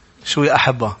 شو يا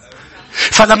أحبه؟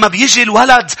 فلما بيجي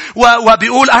الولد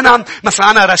وبيقول أنا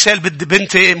مثلا، أنا رشال بدي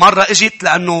بنتي مرة اجت،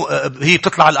 لأنه هي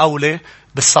بتطلع الأولى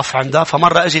بالصف عندها،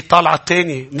 فمرة اجت طالعة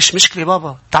التانية. مش مشكلة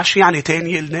بابا، تعرف شو يعني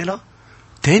تانية؟ قلنا لها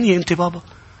تانية انت بابا،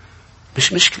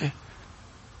 مش مشكلة.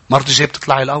 مرة الجاي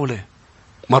بتطلع الأولى،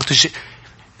 مرة الجاي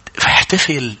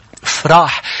احتفل،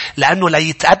 افراح، لأنه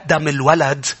ليتقدم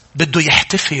الولد بده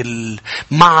يحتفل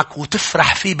معك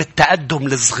وتفرح فيه بالتقدم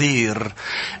الصغير.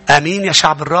 آمين يا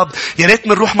شعب الرب. يا ريت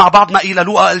منروح مع بعضنا إلى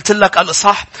لوقا. قلت لك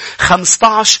الإصحاح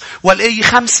 15 والآية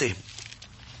 5.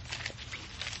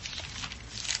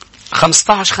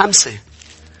 15:5.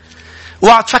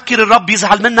 اوعى تفكر الرب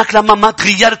يزعل منك لما ما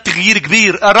تغيرت تغيير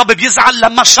كبير. الرب بيزعل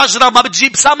لما الشجرة ما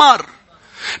بتجيب ثمر.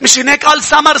 مش هناك قال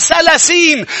ثمر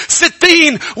 30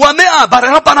 60 و100.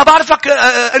 رب أنا بعرفك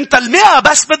أنت 100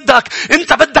 بس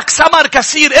أنت بدك ثمر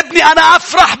كثير. ابني أنا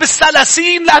أفرح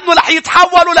 30 لأنه رح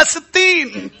يتحولوا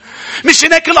 60. مش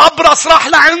هناك الأبرص راح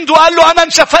لعنده قال له أنا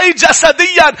انشفيت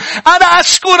جسديا، أنا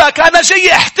أشكرك، أنا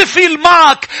جاي احتفل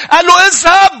معك. قال له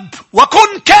اذهب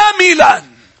وكن كاملا.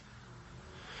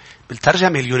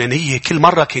 بالترجمة اليونانية كل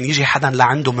مرة كان يجي حدا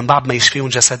لعنده من بعد ما يشفيهم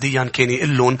جسديا كان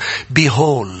يقول لهم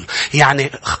بيهول،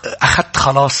 يعني أخذت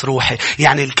خلاص روحي،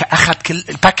 يعني أخذ كل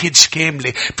الباكيج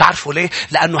كاملة. بتعرفوا ليه؟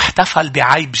 لأنه احتفل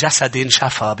بعيب جسدي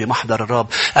انشفى بمحضر الرب.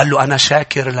 قال له أنا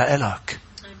شاكر لإلك،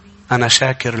 أنا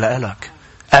شاكر لإلك.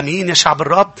 أمين يا شعب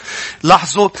الرب.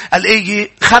 لاحظوا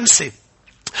الآية 5.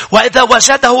 وإذا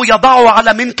وجده يضعه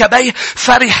على منكبيه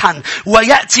فرحا،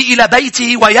 ويأتي إلى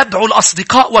بيته ويدعو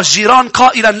الأصدقاء والجيران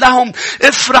قائلا لهم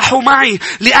افرحوا معي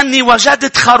لأني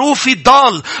وجدت خروفي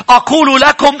الضال. أقول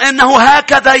لكم إنه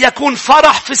هكذا يكون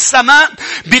فرح في السماء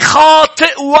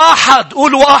بخاطئ واحد.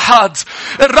 قول واحد.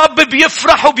 الرب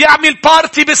بيفرح وبيعمل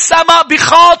بارتي بالسماء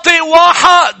بخاطئ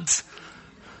واحد.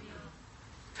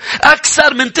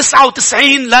 أكثر من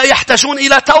 99 لا يحتاجون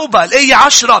إلى توبة. الآية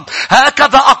 10.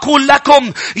 هكذا أقول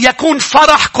لكم يكون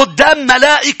فرح قدام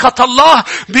ملائكة الله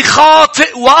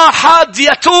بخاطئ واحد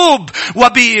يتوب.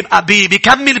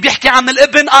 وبيكمل بيحكي عن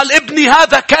الابن. قال ابني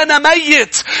هذا كان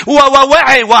ميت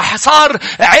ووعي وصار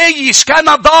عايش،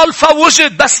 كان ضال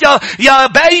فوجد. بس يا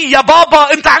بي يا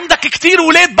بابا أنت عندك كتير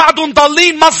ولاد بعدهم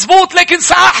ضالين. مزبوط، لكن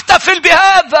سأحتفل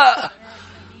بهذا.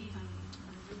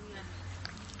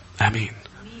 آمين.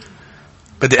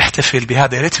 بدي احتفل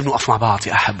بهذا. يا ريت نوقف مع بعض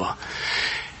يا أحبة.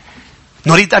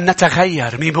 نريد أن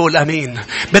نتغير. مين بقول أمين؟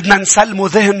 بدنا نسلم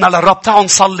ذهننا للرب. تعالوا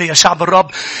نصلي يا شعب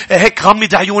الرب. هيك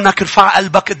غمض عيونك، ارفع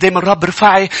قلبك قدام الرب،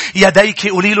 ارفعي يديك،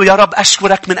 قولي له يا رب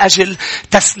أشكرك من أجل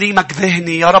تسليمك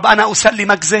ذهني. يا رب أنا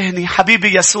أسلمك ذهني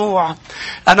حبيبي يسوع،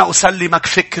 أنا أسلمك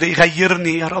فكري.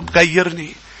 غيرني يا رب،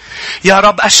 غيرني يا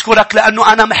رب. أشكرك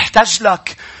لأنه أنا محتاج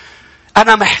لك،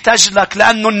 أنا محتاج لك،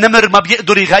 لأنه النمر ما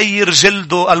بيقدر يغير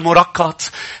جلده المرقط،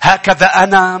 هكذا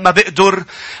أنا ما بقدر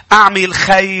أعمل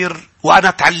خير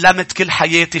وأنا تعلمت كل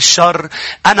حياتي الشر.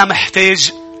 أنا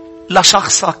محتاج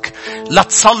لشخصك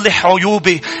لتصلح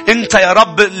عيوبي. أنت يا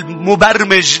رب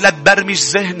المبرمج، لا تبرمج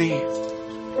ذهني.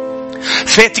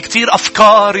 فات كتير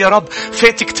أفكار يا رب،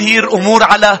 فات كتير أمور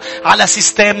على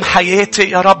سيستم حياتي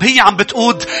يا رب. هي عم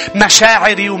بتقود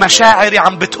مشاعري ومشاعري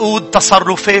عم بتقود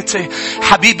تصرفاتي.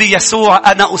 حبيبي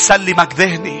يسوع أنا أسلمك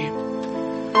ذهني.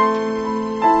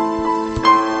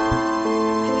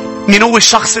 من هو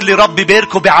الشخص اللي رب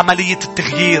بيباركه بعملية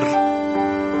التغيير؟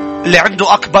 اللي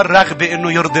عنده أكبر رغبة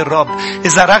إنه يرضي الرب.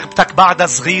 إذا رغبتك بعدها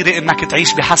صغيرة إنك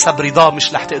تعيش بحسب رضاه،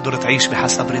 مش رح تقدر تعيش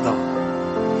بحسب رضاه.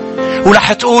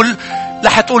 ورح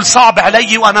تقول صعب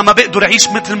علي وأنا ما بقدر أعيش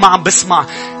مثل ما عم بسمع.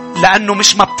 لأنه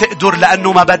مش ما بتقدر،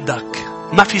 لأنه ما بدك.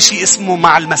 ما في شيء اسمه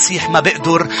مع المسيح ما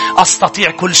بقدر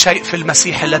أستطيع كل شيء في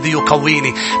المسيح الذي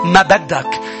يقويني. ما بدك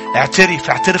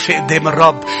اعترفي قدام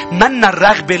الرب. من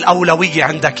الرغبة الأولوية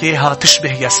عندك إياها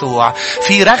تشبه يسوع.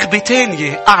 في رغبة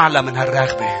تانية أعلى من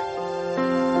هالرغبة.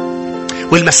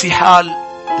 والمسيح قال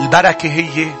البركة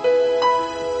هي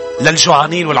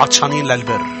للجوعانين والعطشانين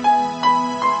للبر،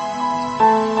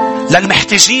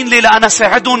 للمحتاجين لي لأنا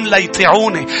ساعدهم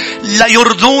ليطيعوني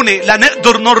ليرضوني.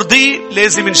 لنقدر نرضيه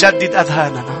لازم نجدد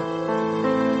أذهاننا.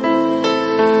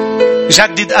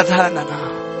 جدد أذهاننا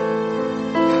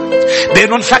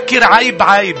بأنه نفكر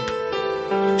عيب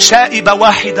شائبة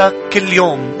واحدة كل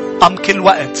يوم أم كل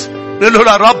وقت. نقول له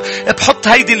للرب بحط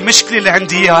هيدي المشكلة اللي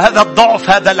عندي، هذا الضعف،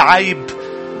 هذا العيب،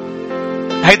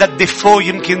 هيدا الدفو.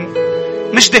 يمكن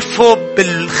مش دفو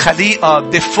بالخليقة،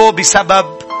 دفو بسبب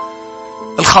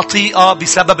الخطيئة،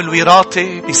 بسبب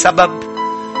الوراثة، بسبب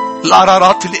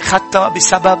القرارات اللي اخذتها،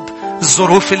 بسبب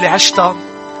الظروف اللي عشتها.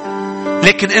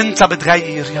 لكن انت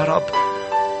بتغير يا رب.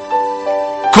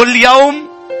 كل يوم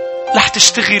رح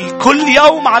تشتغل، كل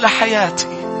يوم على حياتي.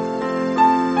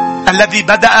 الذي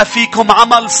بدأ فيكم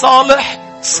عمل صالح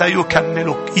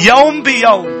سيكملك يوم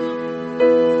بيوم،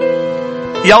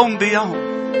 يوم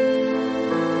بيوم.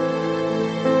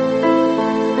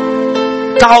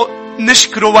 تعالوا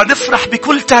نشكره ونفرح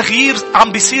بكل تغيير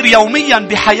عم بيصير يوميا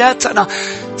بحياتنا.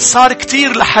 صار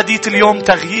كتير لحديث اليوم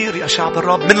تغيير يا شعب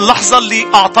الرب، من اللحظة اللي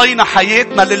أعطينا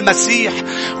حياتنا للمسيح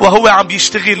وهو عم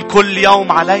بيشتغل كل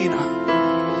يوم علينا.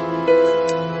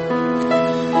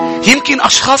 يمكن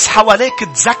أشخاص حواليك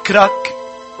تذكرك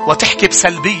وتحكي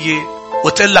بسلبية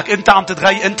وتقلك أنت عم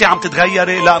تتغير، أنت عم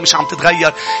تتغيري. لا، مش عم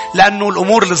تتغير، لأنه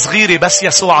الأمور الصغيرة بس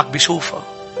يسوعك بيشوفها،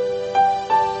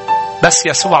 بس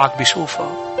يسوعك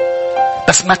بيشوفها.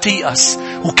 بس ما تيأس،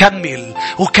 وكمل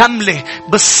وكمله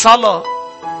بالصلاة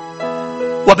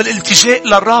وبالالتجاء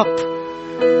للرب.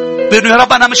 بأنه يا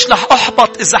رب أنا مش رح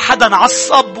أحبط إذا حدا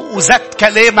عصب وزاد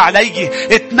كلام علي،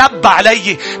 اتنبأ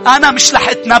علي. أنا مش رح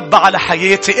اتنبأ على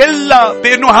حياتي إلا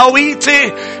بأنه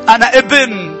هويتي أنا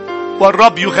ابن،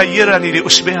 والرب يغيرني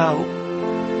لأشبهه.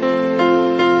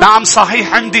 نعم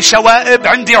صحيح عندي شوائب،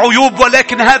 عندي عيوب،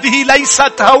 ولكن هذه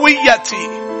ليست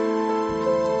هويتي.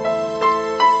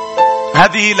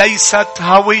 هذه ليست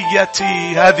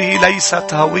هويتي، هذه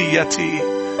ليست هويتي.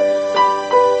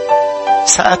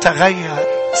 سأتغير.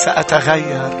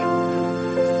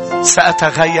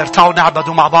 تعالوا نعبد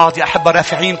مع بعض يا أحبة،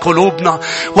 رافعين قلوبنا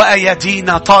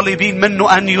وأيدينا طالبين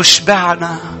منه أن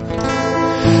يشبعنا.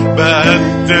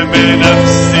 بقدم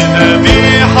نفسي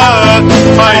ذبيحة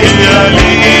حية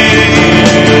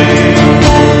ليك،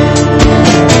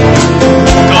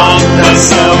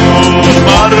 قدس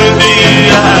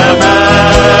مرضي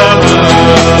أمامك،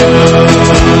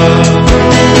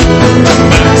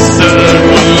 بكسر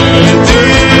كل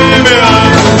طيب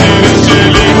عند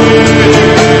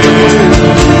رجليك،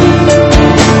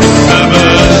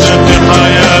 أبشر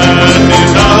حياتي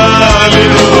تعالي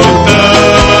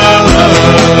قدامك.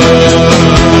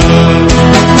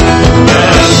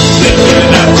 بقدم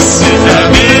نفسي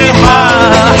ذبيحة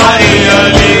حية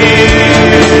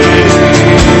ليك،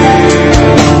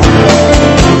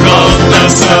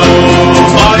 قدس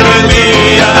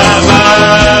مرضي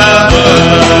أمامك،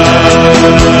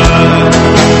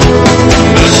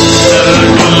 بكسر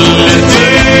كل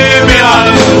طيب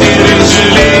عند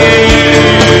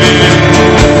رجليك،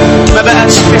 ما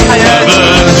بقاش في حياتي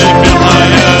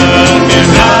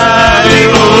غالي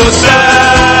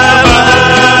قدامك.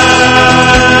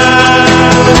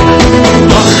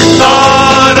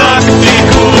 واختارك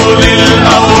تكون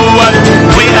الأول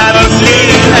وقبل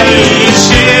أي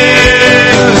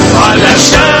شيء،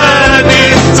 علشان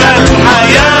انت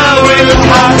الحياة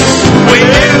والحق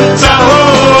وانت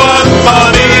هو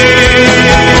الطريق.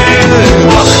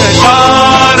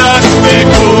 واختارك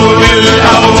تكون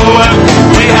الأول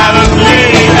وقبل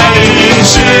أي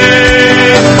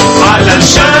شيء،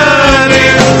 علشان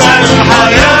انت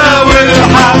الحياة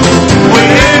والحق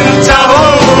وانت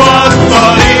هو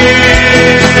الطريق.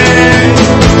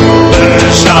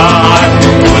 ارجع عن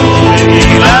كل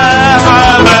إله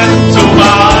عملت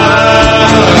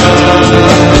معاه،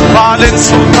 واعلن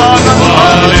سلطانك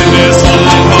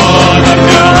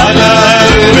على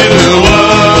قلب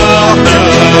الواقع.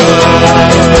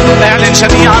 اعلن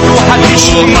جميعا روحك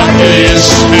يشفي،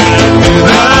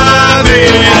 هذه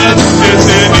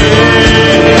يدتني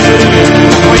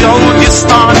ويعود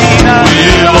يصنعنينا،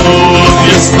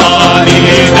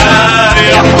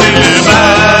 يحمي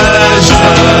المجد.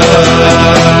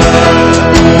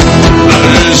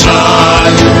 ارجع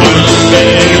عن كل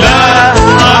إله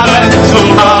عملت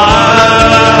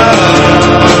معاه،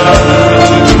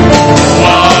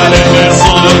 واعلن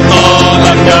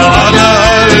سلطانك على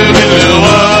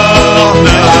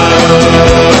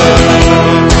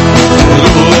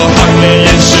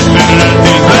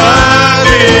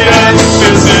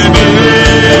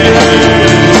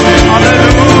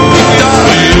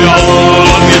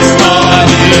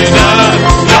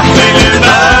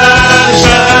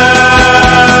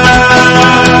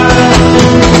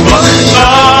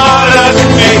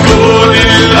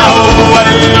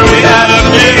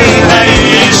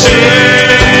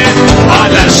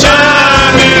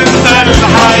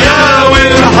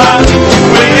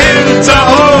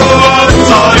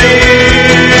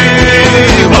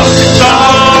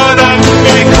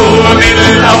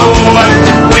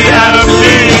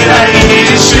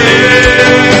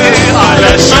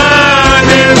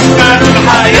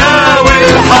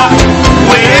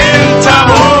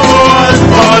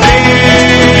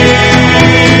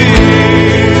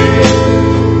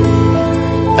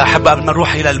قبل ما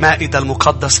نروح إلى المائدة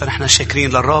المقدسة نحن شاكرين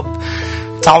للرب.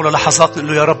 تعالوا للحظات نقول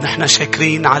له يا رب نحن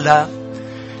شاكرين على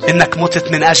إنك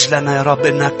متت من أجلنا يا رب،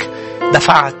 إنك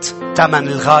دفعت ثمن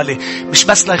الغالي مش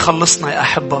بس ليخلصنا يا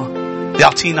أحبة،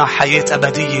 ليعطينا حياة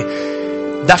أبدية.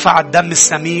 دفع الدم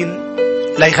الثمين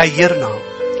ليغيرنا،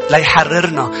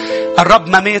 ليحررنا. الرب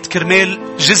ما مات كرمال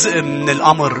جزء من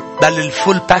الأمر، بل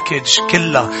الفول باكيج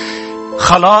كلها.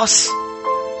 خلاص،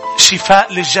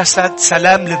 شفاء للجسد،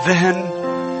 سلام للذهن،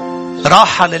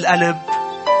 راحة للقلب،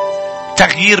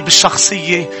 تغيير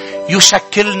بالشخصية.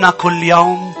 يشكلنا كل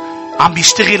يوم، عم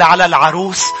بيشتغل على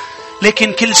العروس.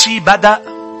 لكن كل شيء بدأ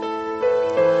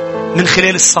من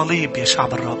خلال الصليب يا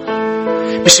شعب الرب.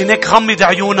 مش هناك غمض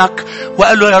عيونك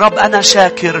وقال له يا رب أنا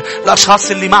شاكر.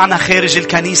 الأشخاص اللي معنا خارج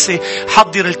الكنيسة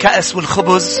حضر الكأس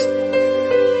والخبز،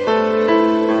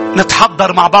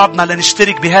 نتحضر مع بعضنا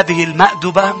لنشترك بهذه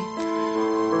المأدبة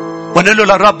ونقول له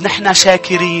للرب نحن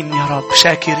شاكرين يا رب،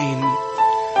 شاكرين.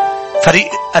 فريق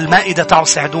المائدة تعالوا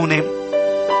ساعدوني،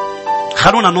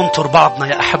 خلونا ننطر بعضنا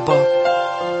يا أحبة.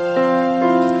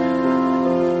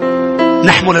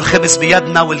 نحمل الخبز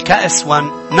بيدنا والكأس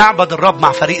ونعبد الرب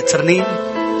مع فريق ترنيم.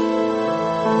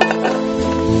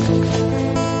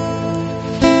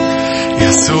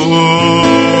 يسوع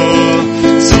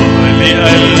صلي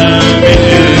قلبي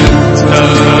انت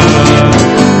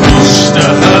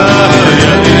مشتهى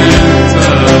يا انت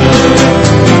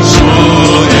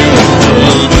شوقي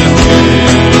وقلبي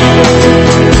مشتاق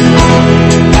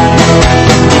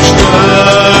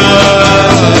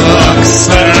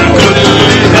اكثر كل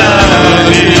هالي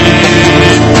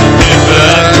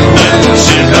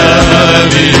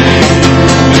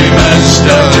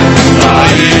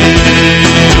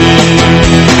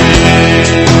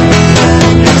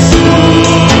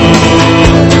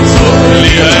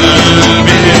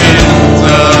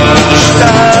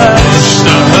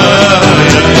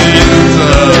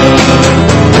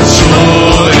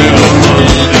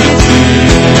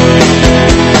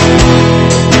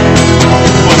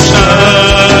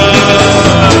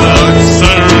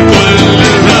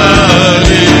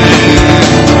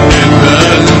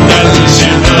ابدا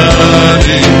انشغالي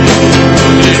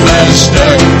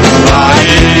لمجدك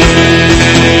عيني.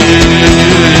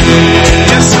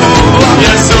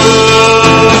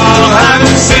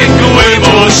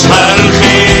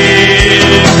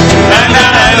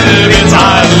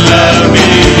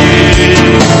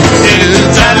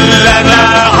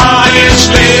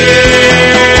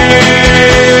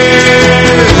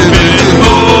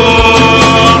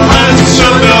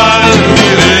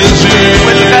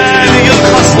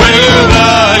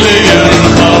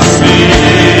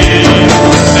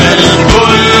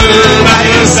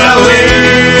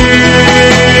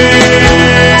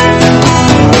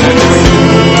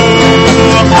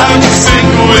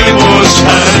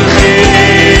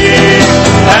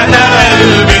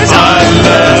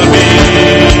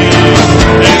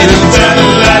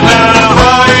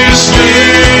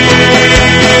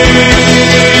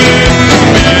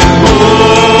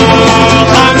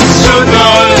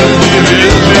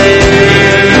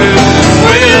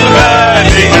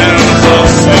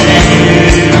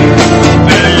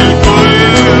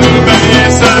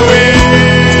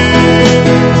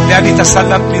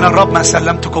 تسلمت من الرب ما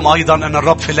سلمتكم أيضا، أن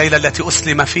الرب في الليلة التي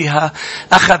أسلم فيها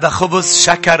أخذ خبز،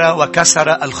 شكر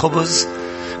وكسر الخبز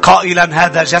قائلا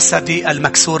هذا جسدي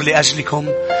المكسور لأجلكم،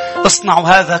 اصنعوا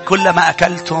هذا كلما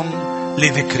أكلتم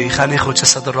لذكري. خلينا ناخذ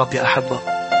جسد الرب يا أحبة.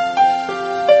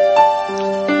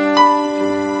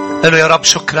 قالوا يا رب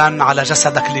شكرا على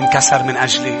جسدك اللي انكسر من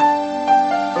أجلي.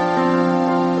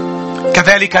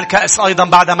 كذلك الكأس أيضا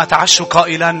بعدما تعشوا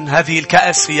قائلا هذه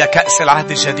الكأس هي كأس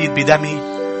العهد الجديد بدمي،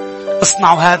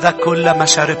 اصنعوا هذا كل ما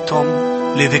شربتم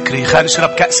لذكري. خلينا نشرب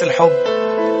كأس الحب.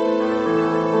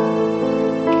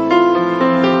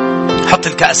 حط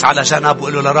الكأس على جنب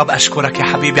وقول له لرب أشكرك يا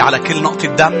حبيبي على كل نقطة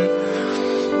دم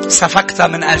سفكت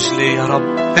من أجلي. يا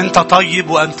رب أنت طيب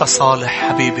وأنت صالح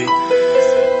حبيبي،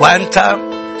 وأنت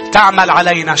تعمل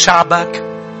علينا شعبك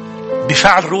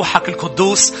بفعل روحك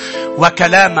القدوس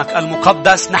وكلامك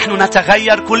المقدس. نحن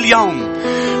نتغير كل يوم،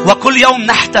 وكل يوم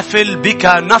نحتفل بك،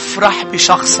 نفرح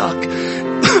بشخصك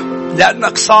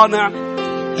لأنك صانع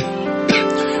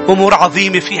أمور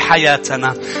عظيمة في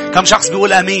حياتنا. كم شخص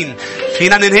بيقول أمين؟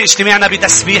 فينا ننهي اجتماعنا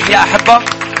بتسبيح يا أحبة.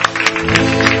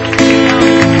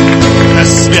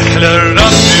 أسبح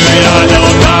للرب ويعلى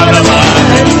وتعلى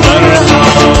معه الفرحة،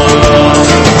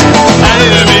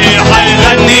 قلبي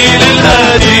حيغني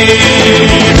للهادي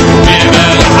بما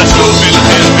حشوف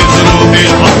الخير بظروفي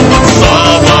حط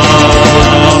الصابة.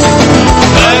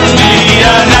 غني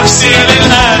يا نفسي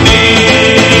للهادي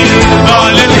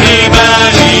بعلن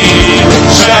إيماني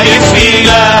شايف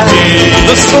إلهي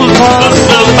بالسلطان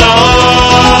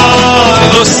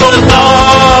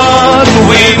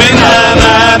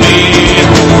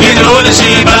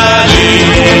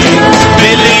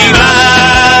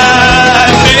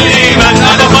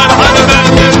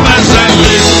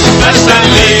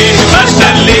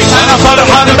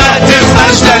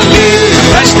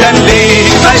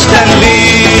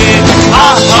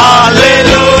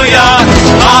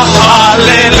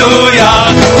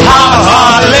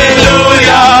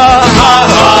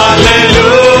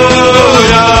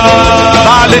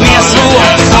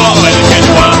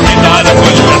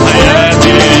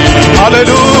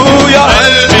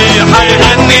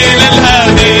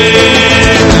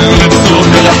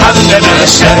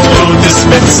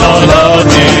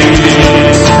صلاتي.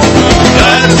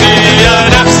 غني يا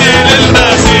نفسي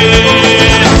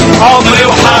للمسيح، عمري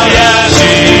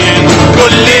وحياتي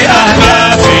كل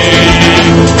أهدافي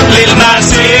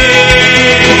للمسيح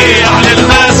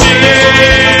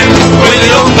للمسيح.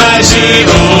 واليوم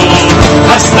مجيئه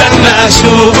هستنى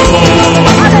أشوفه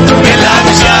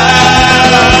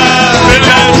بالأمجاد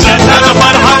بالأمجاد. أنا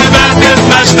فرحان بهتف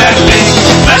مجدا ليك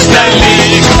مجدا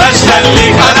ليك مجدا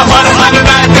ليك. أنا فرحان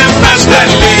بهتف مجدا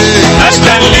ليك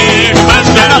مجدا ليك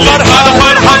مجدا ليك. أنا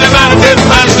فرحان بهتف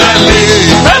مجدا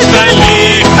ليك مجدا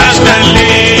ليك مجدا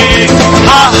ليك.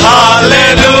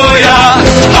 هاليلويا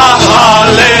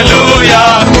هاليلويا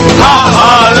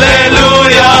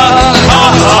هاليلويا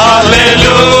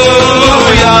هاليلويا.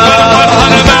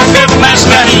 فرحان بهتف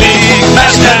مجدا ليك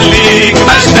مجدا ليك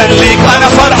مجدا ليك. أنا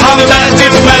فرحان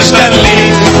بهتف مجدا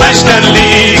ليك مجدا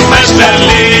ليك مجدا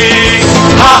ليك.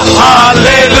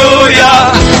 هاليلويا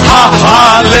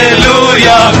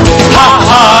هاليلويا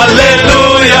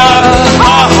هاليلويا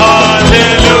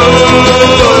هاليلويا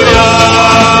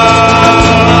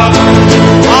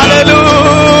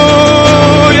هاليلويا.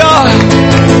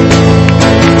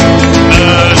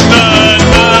 مجدا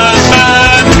مجدا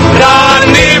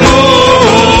رنموا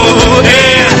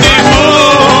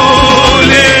اهتفوا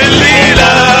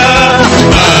للإله.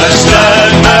 مجدا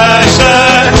مجدا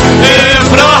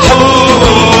افرحوا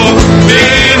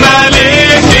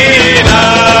بملكنا.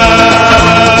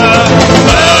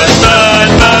 مجدا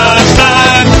مجدا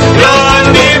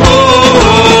رنموا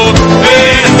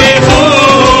اهتفوا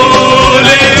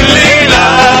للإله.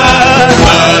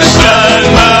 مجدا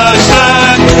مجدا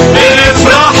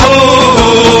افرحوا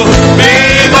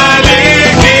بملكنا.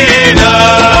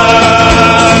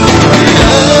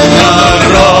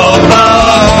 الرب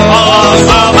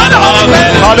أعظم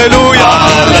العمل هللويا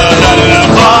على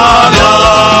القضاء.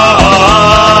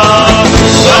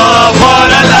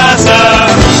 غفر الأسى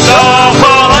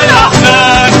غفر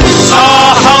الأحزان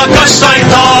سحق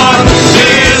الشيطان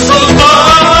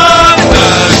بسلطان.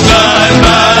 مجدا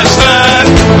مجدا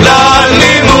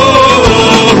رنموا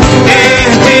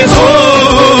اهتفوا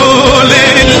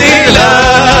للإله.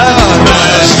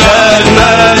 مجدا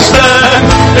مجدا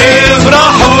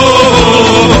افرحوا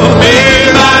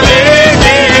بملكنا.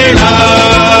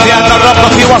 لأن الرب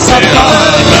في وسطنا.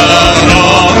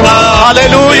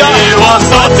 هللويا في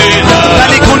وسطنا.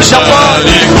 ملك جبار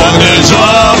ملك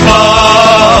جبار.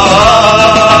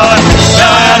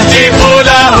 نهتف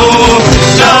له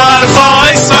نرفع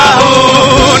اسمه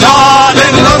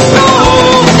نعلن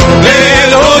نصره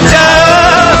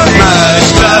للهتاف.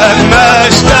 مجدا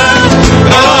مجدا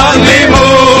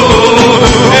رنموا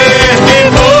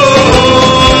اهتفوا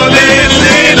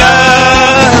للإله.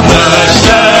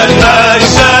 مجدا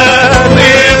مجدا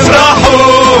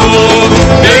افرحوا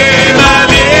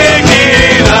بملكنا.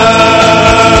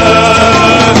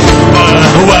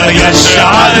 هو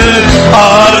يجعل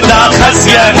أرض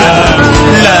خزينا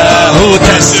له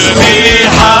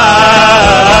تسبيحا.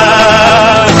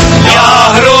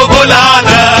 يهرب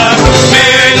الأعداء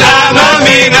من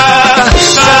أمامنا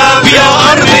سبي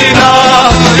أرضنا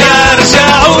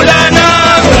يرجع لنا.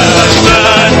 مجدا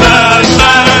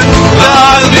مجدا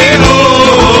رنموا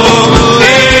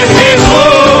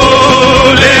اهتفوا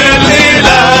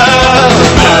للإله.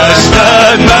 مجدا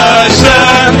مجدا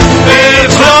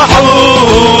افرحوا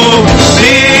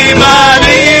بملكنا.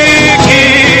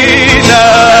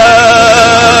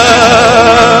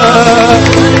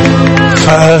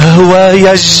 فهو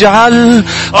يجعل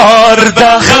أرض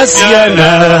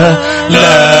خزينا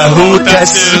له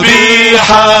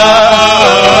تسبيحا.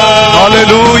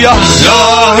 هللويا.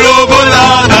 يهرب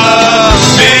الأعداء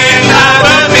من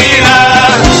أمامنا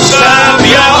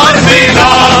سبي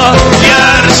أرضنا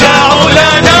يرجع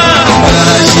لنا.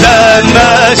 مجدا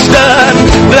مجدا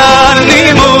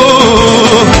رنموا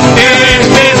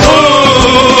اهتفوا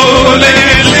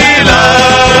للإله.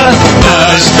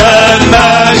 مجدا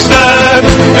مجدا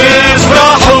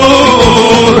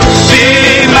افرحوا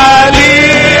بملكنا.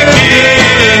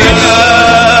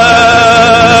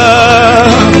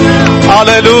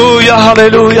 هللويا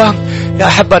هللويا. يا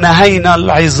أحبة نهينا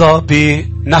العظة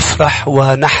بنفرح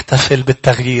ونحتفل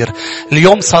بالتغيير.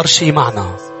 اليوم صار شيء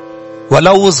معنا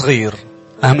ولو صغير.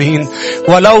 امين.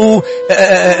 ولو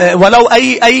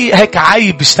اي هيك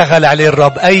عيب اشتغل عليه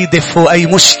الرب، اي دفو، اي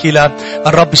مشكله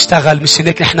الرب اشتغل. مش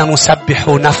هيك نحن نسبح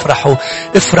ونفرح.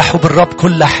 افرحوا بالرب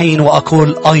كل حين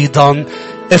واقول ايضا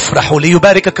افرحوا.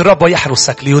 ليباركك الرب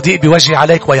ويحرسك، ليضيء بوجهه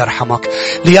عليك ويرحمك،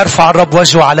 ليرفع الرب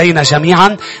وجهه علينا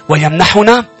جميعا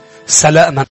ويمنحنا سلاما.